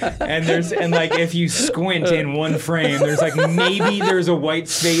 and if you squint in one frame, there's there's a white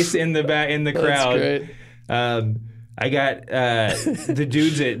space in the crowd. That's great. I got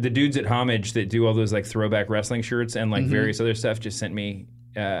the dudes at Homage that do all those throwback wrestling shirts and various other stuff just sent me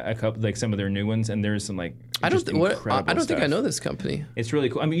a couple some of their new ones, and there's some I don't think I know this company. It's really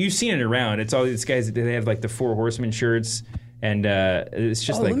cool. I mean, you've seen it around. It's all these guys. They have the Four Horsemen shirts. And it's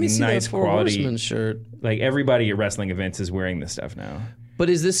just let me see nice that Four quality. Horsemen shirt. Everybody at wrestling events is wearing this stuff now. But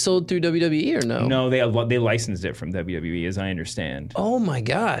is this sold through WWE or no? No, they licensed it from WWE, as I understand. Oh my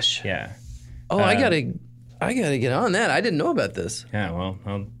gosh. Yeah. Oh, I gotta get on that. I didn't know about this. Yeah. Well,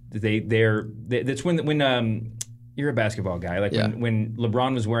 that's when you're a basketball guy. When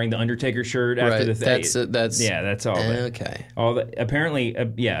LeBron was wearing the Undertaker shirt after the thing. That's all. Okay. Apparently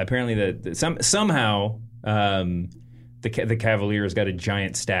somehow. The Cavaliers got a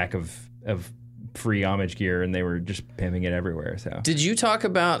giant stack of free Homage gear, and they were just pimping it everywhere. So, did you talk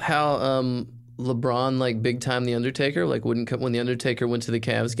about how LeBron big time the Undertaker wouldn't come when the Undertaker went to the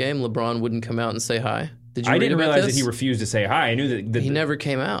Cavs game? LeBron wouldn't come out and say hi. Did you? I didn't realize that he refused to say hi. I knew that he never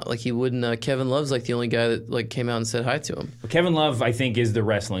came out. He wouldn't. Kevin Love's the only guy that came out and said hi to him. Well, Kevin Love, I think, is the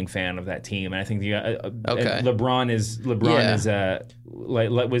wrestling fan of that team, and I think LeBron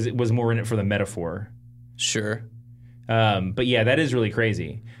was more in it for the metaphor. Sure. But yeah, that is really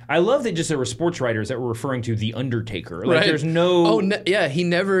crazy. I love that there were sports writers that were referring to the Undertaker. Right. There's no. He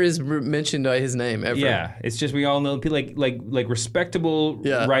never is mentioned by his name ever. Yeah, it's just we all know respectable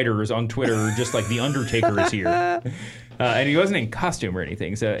writers on Twitter are just the Undertaker is here, and he wasn't in costume or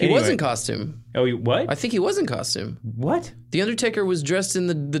anything. So he was in costume. Oh, what? I think he was in costume. What? The Undertaker was dressed in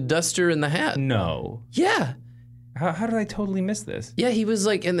the duster and the hat. No. Yeah. How did I totally miss this? Yeah, he was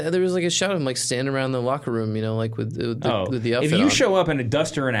like, and there was like a shot of him like standing around the locker room, like with the outfit if you on. show up in a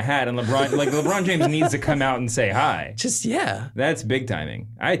duster and a hat and LeBron James needs to come out and say hi. That's big timing.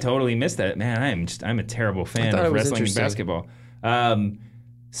 I totally missed that. Man, I'm a terrible fan of wrestling and basketball.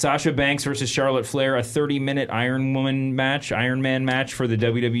 Sasha Banks versus Charlotte Flair, a 30-minute Iron Man match for the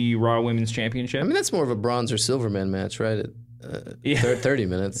WWE Raw Women's Championship. I mean, that's more of a bronze or silver man match, right? 30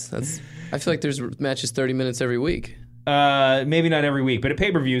 minutes. I feel like there's matches 30 minutes every week. Maybe not every week, but at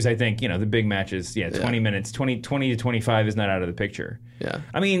pay-per-views, I think, the big matches, 20 minutes, 20 to 25 is not out of the picture. Yeah.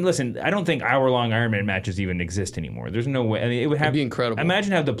 I mean, listen, I don't think hour-long Iron Man matches even exist anymore. There's no way. I mean, it'd be incredible.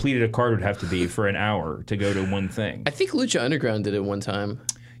 Imagine how depleted a card would have to be for an hour to go to one thing. I think Lucha Underground did it one time.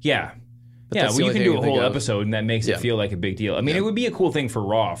 Yeah. Well, you can do a whole episode, and that makes it feel like a big deal. I mean, it would be a cool thing for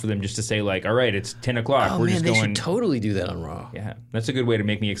Raw for them just to say, like, all right, it's 10 o'clock. We're just going. They should totally do that on Raw. Yeah. That's a good way to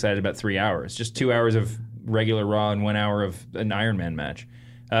make me excited about 3 hours. Just 2 hours of regular Raw and 1 hour of an Iron Man match.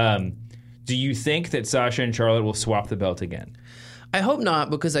 Do you think that Sasha and Charlotte will swap the belt again? I hope not,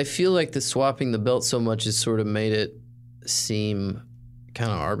 because I feel like the swapping the belt so much has sort of made it seem kind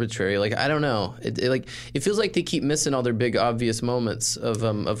of arbitrary. Like, I don't know. It feels like they keep missing all their big obvious moments of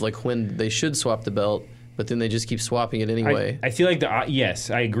like when they should swap the belt, but then they just keep swapping it anyway. I feel like yes,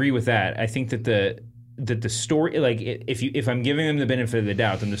 I agree with that. I think that the story, like if I'm giving them the benefit of the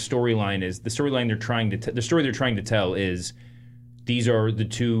doubt, then the story they're trying to tell is these are the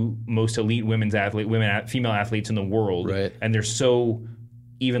two most elite female athletes in the world, right? And they're so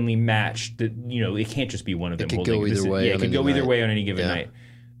evenly matched that it can't just be one of them. It could go either way. Yeah, it could go either way on any given night.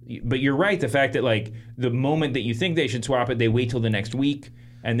 But you're right. The fact that like the moment that you think they should swap it, they wait till the next week,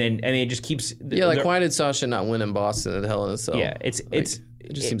 and it just keeps. Yeah, like why did Sasha not win in Boston at Hell in a Cell? Yeah, it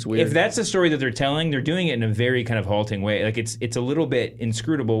just seems weird. If that's the story that they're telling, they're doing it in a very kind of halting way. Like it's a little bit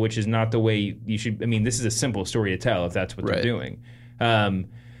inscrutable, which is not the way you should. I mean, this is a simple story to tell if that's what they're doing.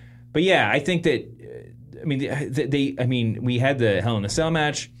 But yeah, I think that. I mean, we had the Hell in a Cell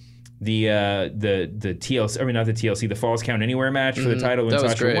match, the TLC. I mean, not the TLC, the Falls Count Anywhere match for the title when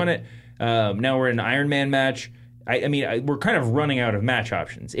Sasha won it. Now we're in an Iron Man match. I mean, we're kind of running out of match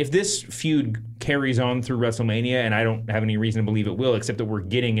options. If this feud carries on through WrestleMania, and I don't have any reason to believe it will, except that we're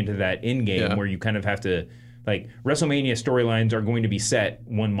getting into that end game where you kind of have to, like, WrestleMania storylines are going to be set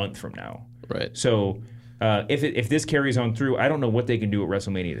 1 month from now. Right. So if this carries on through, I don't know what they can do at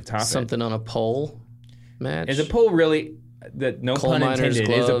WrestleMania to top something on a pole match. Is a pole really? That no Coal pun intended.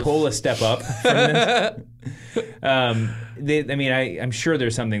 Is a pole a step up from this? I'm sure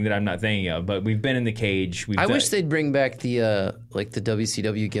there's something that I'm not thinking of, but we've been in the cage. I wish they'd bring back the like the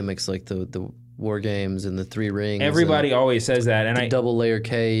WCW gimmicks, like the War Games and the 3 rings. Everybody always says that, and the double layer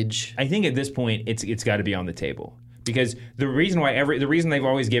cage. I think at this point it's got to be on the table because the reason they've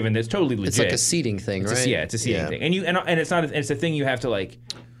always given that's totally legit. It's like a seating thing, right? It's a seating thing, and it's a thing you have to like.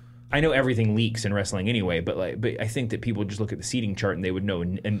 I know everything leaks in wrestling anyway, but I think that people just look at the seating chart and they would know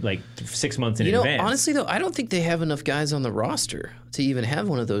in like 6 months in advance. Honestly though, I don't think they have enough guys on the roster to even have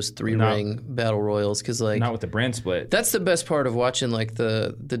one of those 3-ring battle royals because like not with the brand split. That's the best part of watching like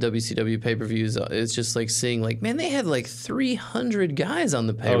the WCW pay-per-views. It's just like seeing like, man, they had like 300 guys on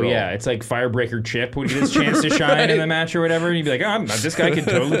the payroll. Oh yeah, it's like Firebreaker Chip would get his chance to shine in the match or whatever, and you'd be like, this guy could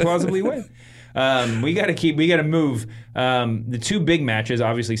totally plausibly win. We got to move. The two big matches,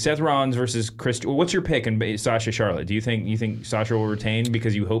 obviously, Seth Rollins versus Chris. What's your pick in Sasha Charlotte? Do you think Sasha will retain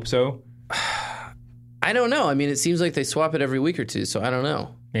because you hope so? I don't know. I mean, it seems like they swap it every week or two, so I don't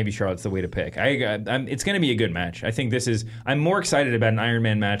know. Maybe Charlotte's the way to pick. It's going to be a good match. I think I'm more excited about an Iron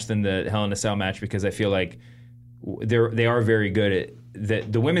Man match than the Hell in a Cell match because I feel like they are very good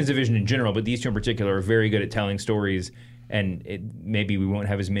at the women's division in general, but these two in particular are very good at telling stories, and maybe we won't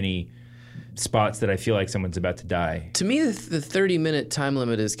have as many spots that I feel like someone's about to die. To me, the 30-minute time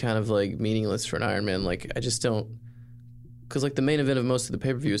limit is kind of like meaningless for an Iron Man. Like, I just don't... Because like the main event of most of the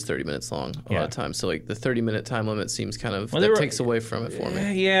pay-per-view is 30 minutes long a lot of times. So like the 30-minute time limit seems kind of... that takes away from it for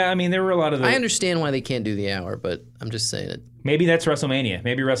me. Yeah, I mean, there were a lot of... I understand why they can't do the hour, but I'm just saying it. Maybe that's WrestleMania.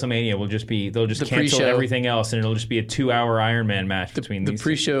 Maybe WrestleMania will just be... They'll just cancel pre-show. Everything else, and it'll just be a 2-hour Iron Man match between these. The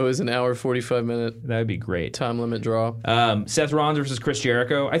pre-show is an hour, 45-minute... That would be great. Time limit draw. Seth Rollins versus Chris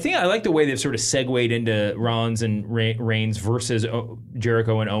Jericho. I like the way they've sort of segued into Rollins and Reigns versus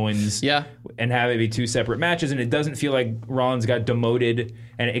Jericho and Owens. Yeah. And have it be two separate matches, and it doesn't feel like Rollins got demoted,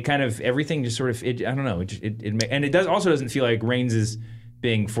 and it kind of... Everything just sort of... I don't know. And it also doesn't feel like Reigns is...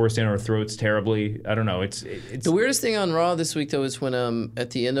 being forced down our throats terribly. I don't know. It's the weirdest thing on Raw this week though is when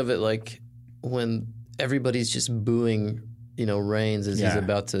at the end of it, like when everybody's just booing, Reigns as he's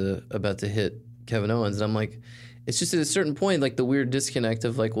about to hit Kevin Owens, and I'm like, it's just at a certain point like the weird disconnect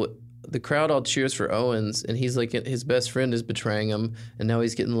of like what the crowd all cheers for Owens, and he's like his best friend is betraying him, and now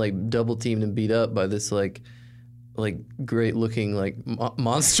he's getting like double teamed and beat up by this like great looking like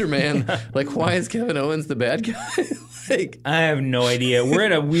monster man. Like, why is Kevin Owens the bad guy? Like, I have no idea. We're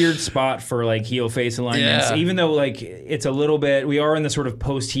at a weird spot for like heel face alignments, Yeah. even though like it's a little bit. We are in the sort of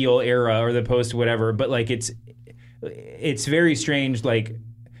post heel era or the post whatever, but like it's very strange. Like,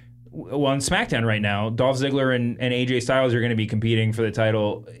 well, on SmackDown right now, Dolph Ziggler and AJ Styles are going to be competing for the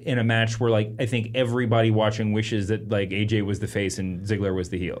title in a match where like I think everybody watching wishes that like AJ was the face and Ziggler was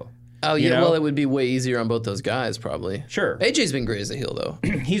the heel. oh You yeah, know? well it would be way easier on both those guys probably. Sure. AJ's been great as a heel though.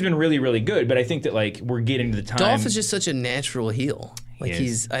 He's been really, really good, but I think that like we're getting to the time. Dolph is just such a natural heel. Like He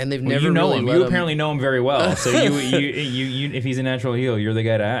is. and they've Well, never you know really him. let You him. apparently know him very well. So you if he's a natural heel, you're the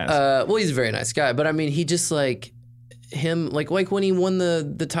guy to ask. Well, he's a very nice guy, but I mean, he just like him, like when he won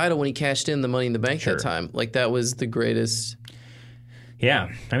the title when he cashed in the Money in the Bank Sure. that time, like that was the greatest. Yeah,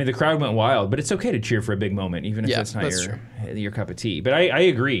 I mean the crowd went wild, but it's okay to cheer for a big moment, even if Yeah, that's not that's your cup of tea. But I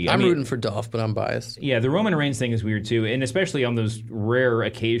agree. I'm I mean, rooting for Dolph, but I'm biased. Yeah, the Roman Reigns thing is weird too, and especially on those rare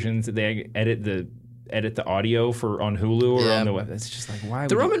occasions that they edit the audio for on Hulu or Yeah. on the web. It's just like why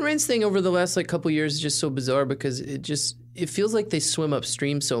The would Roman Reigns thing over the last like couple years is just so bizarre because it feels like they swim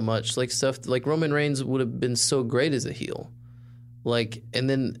upstream so much. Like stuff like Roman Reigns would have been so great as a heel, like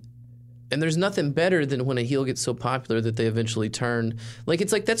and there's nothing better than when a heel gets so popular that they eventually turn. Like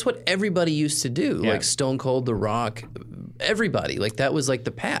it's like that's what everybody used to do. Yeah. Like Stone Cold, The Rock, everybody. Like that was like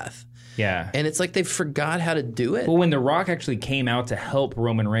the path. Yeah. And it's like they forgot how to do it. Well, when The Rock actually came out to help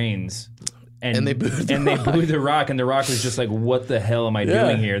Roman Reigns, and they booed The they Rock. booed The Rock, and The Rock was just like, "What the hell am I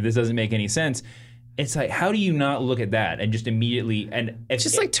doing here? This doesn't make any sense." It's like, how do you not look at that and just immediately and if,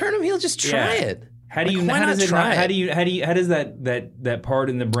 Just like turn him heel, just try Yeah. it. How do you? Like, why How not does it try not? it? How does that part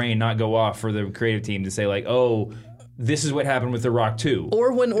in the brain not go off for the creative team to say like, "Oh, this is what happened with The Rock too"?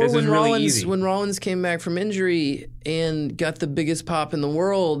 Or when This is really Rollins easy. when Rollins came back from injury and got the biggest pop in the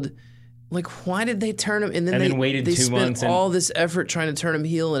world, like why did they turn him? And then And they waited they 2 spent months and- all this effort trying to turn him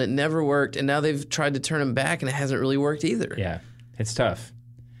heel and it never worked. And now they've tried to turn him back and it hasn't really worked either. Yeah, it's tough.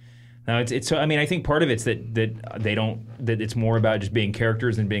 Now it's so. I mean, I think part of it's that they don't that it's more about just being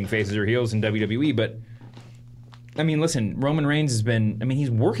characters than being faces or heels in WWE. But I mean, listen, Roman Reigns has been. I mean, he's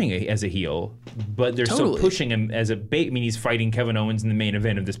working as a heel, but they're still Totally. pushing him as a bait. I mean, he's fighting Kevin Owens in the main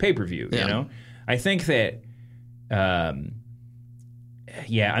event of this pay per view. You Yeah. know, I think that.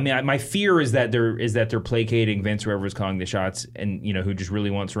 Yeah, I mean, my fear is that they're placating Vince, whoever's calling the shots, and who just really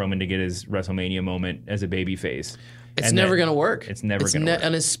wants Roman to get his WrestleMania moment as a babyface. It's And never that- going to work. It's never going to work.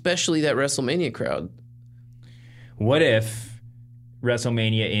 And especially that WrestleMania crowd. What if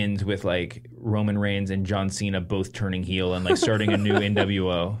WrestleMania ends with like Roman Reigns and John Cena both turning heel and like starting a new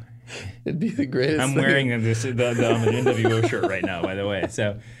NWO? It'd be the greatest I'm thing. wearing the NWO shirt right now, by the way.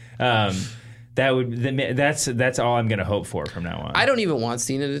 So that's all I'm going to hope for from now on. I don't even want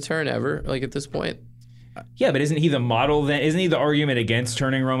Cena to turn ever, like at this point. Yeah, but isn't he the model then? Isn't he the argument against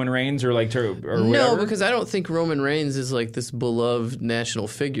turning Roman Reigns or like or whatever? No, because I don't think Roman Reigns is like this beloved national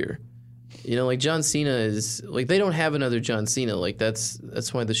figure. Like John Cena is like they don't have another John Cena. Like that's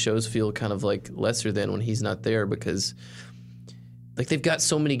why the shows feel kind of like lesser than when he's not there because like they've got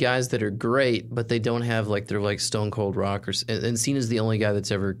so many guys that are great, but they don't have like they're like Stone Cold Rock and Cena's the only guy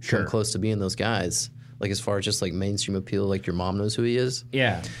that's ever come close to being those guys. Like as far as just like mainstream appeal, like your mom knows who he is.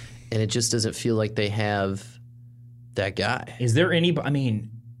 Yeah. And it just doesn't feel like they have that guy. Is there any? I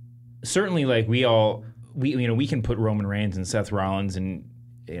mean, certainly, like we can put Roman Reigns and Seth Rollins and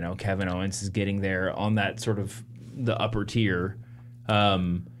Kevin Owens is getting there on that sort of the upper tier.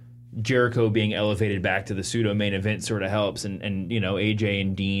 Jericho being elevated back to the pseudo main event sort of helps, and AJ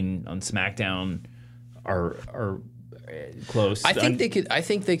and Dean on SmackDown are close. I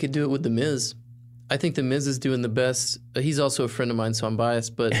think they could do it with The Miz. I think The Miz is doing the best. He's also a friend of mine, so I'm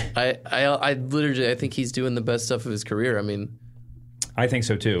biased. But I literally think he's doing the best stuff of his career. I mean, I think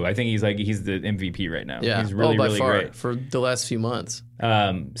so too. I think he's the MVP right now. yeah, He's really by really far great. for the last few months.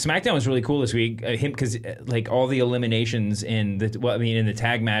 SmackDown was really cool this week. Because like all the eliminations in the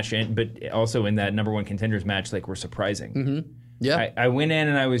tag match, but also in that number one contenders match, like were surprising. Mm-hmm. Yeah, I went in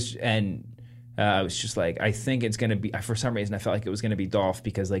and I was just like, I think it's going to be. For some reason, I felt like it was going to be Dolph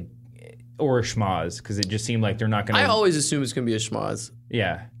because like. Or a schmaz, because it just seemed like they're not going to. I always assume it's going to be a schmaz.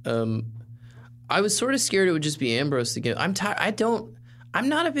 Yeah. I was sort of scared it would just be Ambrose again. I'm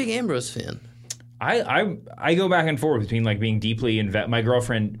not a big Ambrose fan. I go back and forth between like being deeply invested. My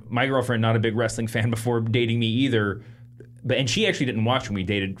girlfriend, not a big wrestling fan before dating me either, and she actually didn't watch when we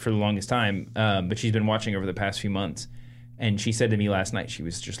dated for the longest time. But she's been watching over the past few months, and she said to me last night, she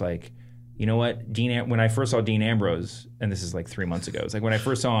was just like, you know what, when I first saw Dean Ambrose, and this is like 3 months ago, it's like when I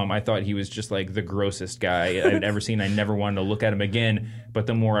first saw him, I thought he was just like the grossest guy I'd ever seen. I never wanted to look at him again, but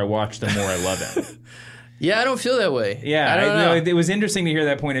the more I watch, the more I love him. Yeah, I don't feel that way. Yeah, I don't know. It was interesting to hear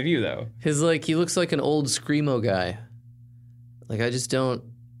that point of view, though. He looks like an old Screamo guy. Like, I don't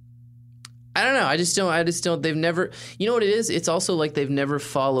know. They've never, you know what it is? It's also like they've never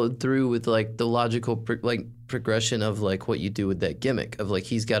followed through with like the logical progression of like what you do with that gimmick of like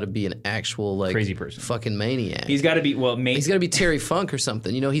he's got to be an actual like crazy person, fucking maniac. He's got to be he's got to be Terry Funk or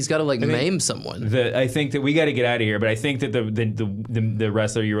something. You know, he's got to like maim someone. I think that we got to get out of here, but I think that the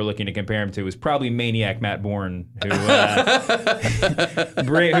wrestler you were looking to compare him to was probably Maniac Matt Bourne, who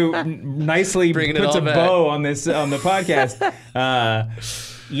nicely puts a bow on the podcast.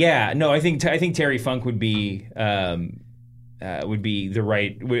 Yeah, no, I think Terry Funk would be a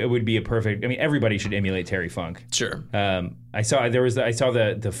perfect. I mean, everybody should emulate Terry Funk. Sure. I saw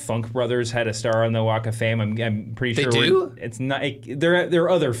the Funk brothers had a star on the Walk of Fame. I'm pretty sure they do. It's not. There are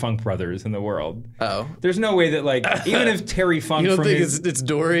other Funk brothers in the world. Oh, there's no way that like even if Terry Funk, you don't think it's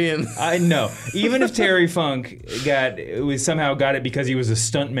Dory and I know. Even if Terry Funk somehow got it because he was a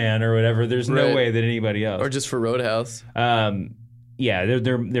stuntman or whatever, there's no way that anybody else or just for Roadhouse. Yeah,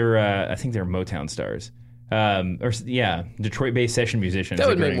 they're I think they're Motown stars. Detroit-based session musicians. That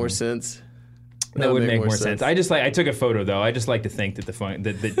would make more sense. That would make more sense. I took a photo though. I just like to think that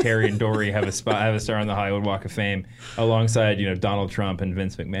that Terry and Dory have a star on the Hollywood Walk of Fame alongside Donald Trump and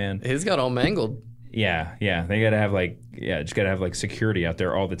Vince McMahon. He's got all mangled. Yeah. They gotta have security out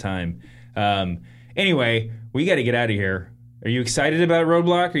there all the time. Anyway, we got to get out of here. Are you excited about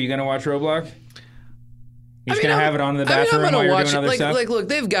Roadblock? Are you gonna watch Roadblock? You're just going to have it on in the bathroom while you're doing other stuff? Look,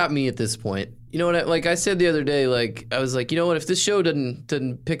 they've got me at this point. You know what? I said the other day, I was like, you know what? If this show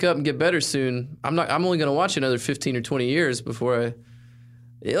doesn't pick up and get better soon, I'm only going to watch another 15 or 20 years before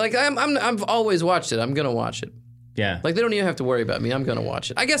I've always watched it. I'm going to watch it. Yeah. Like, they don't even have to worry about me. I'm going to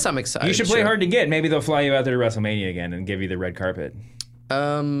watch it. I guess I'm excited. You should play hard to get. Maybe they'll fly you out there to WrestleMania again and give you the red carpet.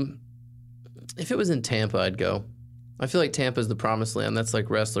 If it was in Tampa, I'd go. I feel like Tampa's the promised land. That's like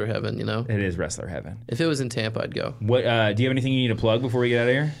wrestler heaven, you know? It is wrestler heaven. If it was in Tampa, I'd go. What? Do you have anything you need to plug before we get out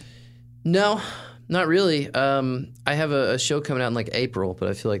of here? No, not really. I have a show coming out in like April, but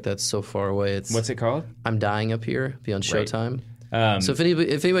I feel like that's so far away. What's it called? I'm Dying Up Here. Be on Showtime. Right. So if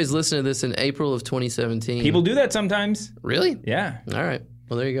anybody's listening to this in April of 2017. People do that sometimes. Really? Yeah. All right.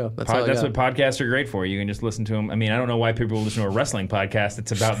 Well, there you go. That's what podcasts are great for. You can just listen to them. I mean, I don't know why people listen to a wrestling podcast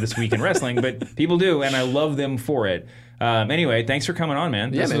that's about this week in wrestling, but people do, and I love them for it. Anyway, thanks for coming on,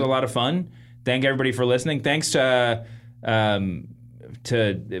 man. This was a lot of fun. Thank everybody for listening. Thanks for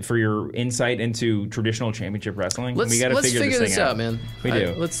your insight into traditional championship wrestling. We got to figure this out, man. We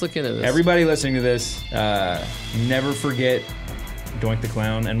do. Let's look into this. Everybody listening to this, never forget Doink the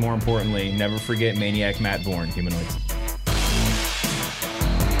Clown, and more importantly, never forget Maniac Matt Bourne, Humanoids.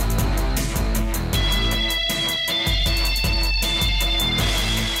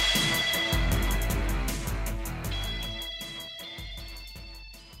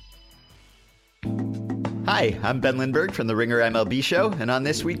 Hi, I'm Ben Lindbergh from the Ringer MLB Show, and on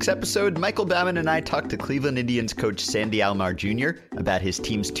this week's episode, Michael Bauman and I talked to Cleveland Indians coach Sandy Alomar Jr. about his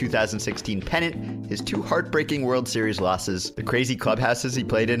team's 2016 pennant, his 2 heartbreaking World Series losses, the crazy clubhouses he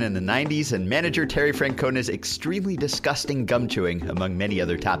played in the 90s, and manager Terry Francona's extremely disgusting gum chewing, among many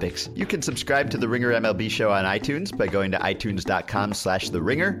other topics. You can subscribe to the Ringer MLB Show on iTunes by going to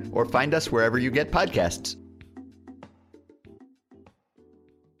itunes.com/theringer, or find us wherever you get podcasts.